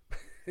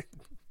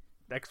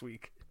next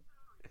week?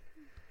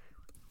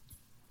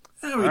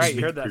 All right,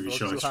 you heard that, folks.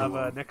 We'll have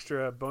an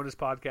extra bonus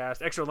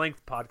podcast, extra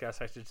length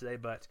podcast, I should say.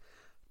 But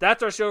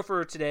that's our show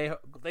for today.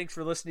 Thanks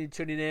for listening,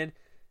 tuning in.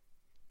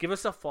 Give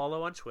us a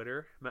follow on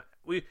Twitter.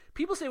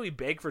 People say we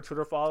beg for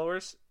Twitter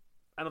followers.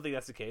 I don't think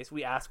that's the case.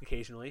 We ask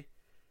occasionally.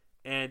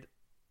 And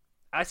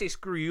I say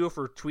screw you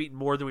for tweeting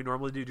more than we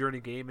normally do during a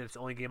game, and it's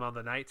the only game on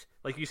the night.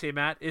 Like you say,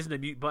 Matt, isn't a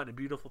mute button a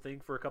beautiful thing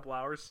for a couple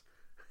hours?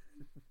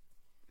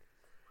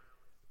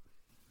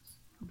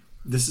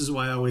 This is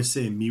why I always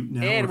say mute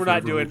now. And we're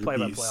not doing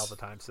play-by-play all the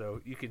time,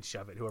 so you can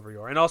shove it, whoever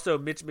you are. And also,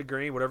 Mitch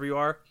McGreen, whatever you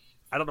are,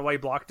 I don't know why he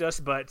blocked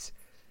us, but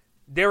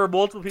there were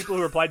multiple people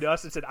who replied to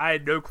us and said, I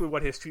had no clue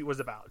what his tweet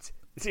was about.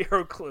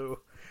 0 clue.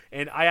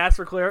 And I asked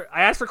for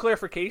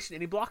clarification,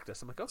 and he blocked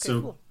us. I'm like, okay,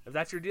 cool. If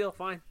that's your deal,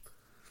 fine.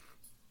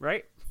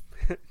 Right?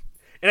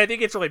 And I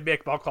think it's really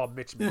Mick, but I'll call him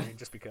Mitch McGreen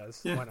just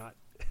because. Yeah. Why not?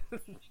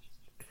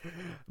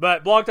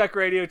 But Blog Talk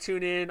Radio,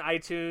 tune in,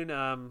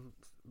 iTunes.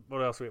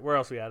 Where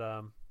else we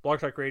at? Blog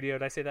Talk Radio.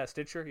 Did I say that?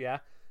 Stitcher? Yeah.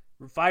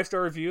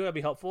 5-star review. That'd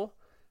be helpful.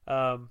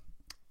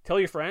 Tell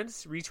your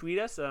friends. Retweet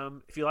us.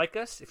 If you like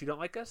us. If you don't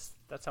like us,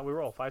 that's how we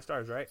roll. 5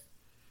 stars, right?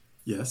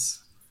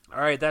 Yes.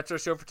 All right. That's our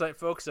show for tonight,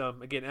 folks.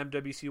 Again,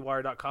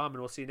 MWCWire.com, and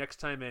we'll see you next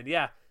time. And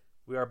yeah,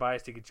 we are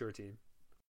biased to get your team.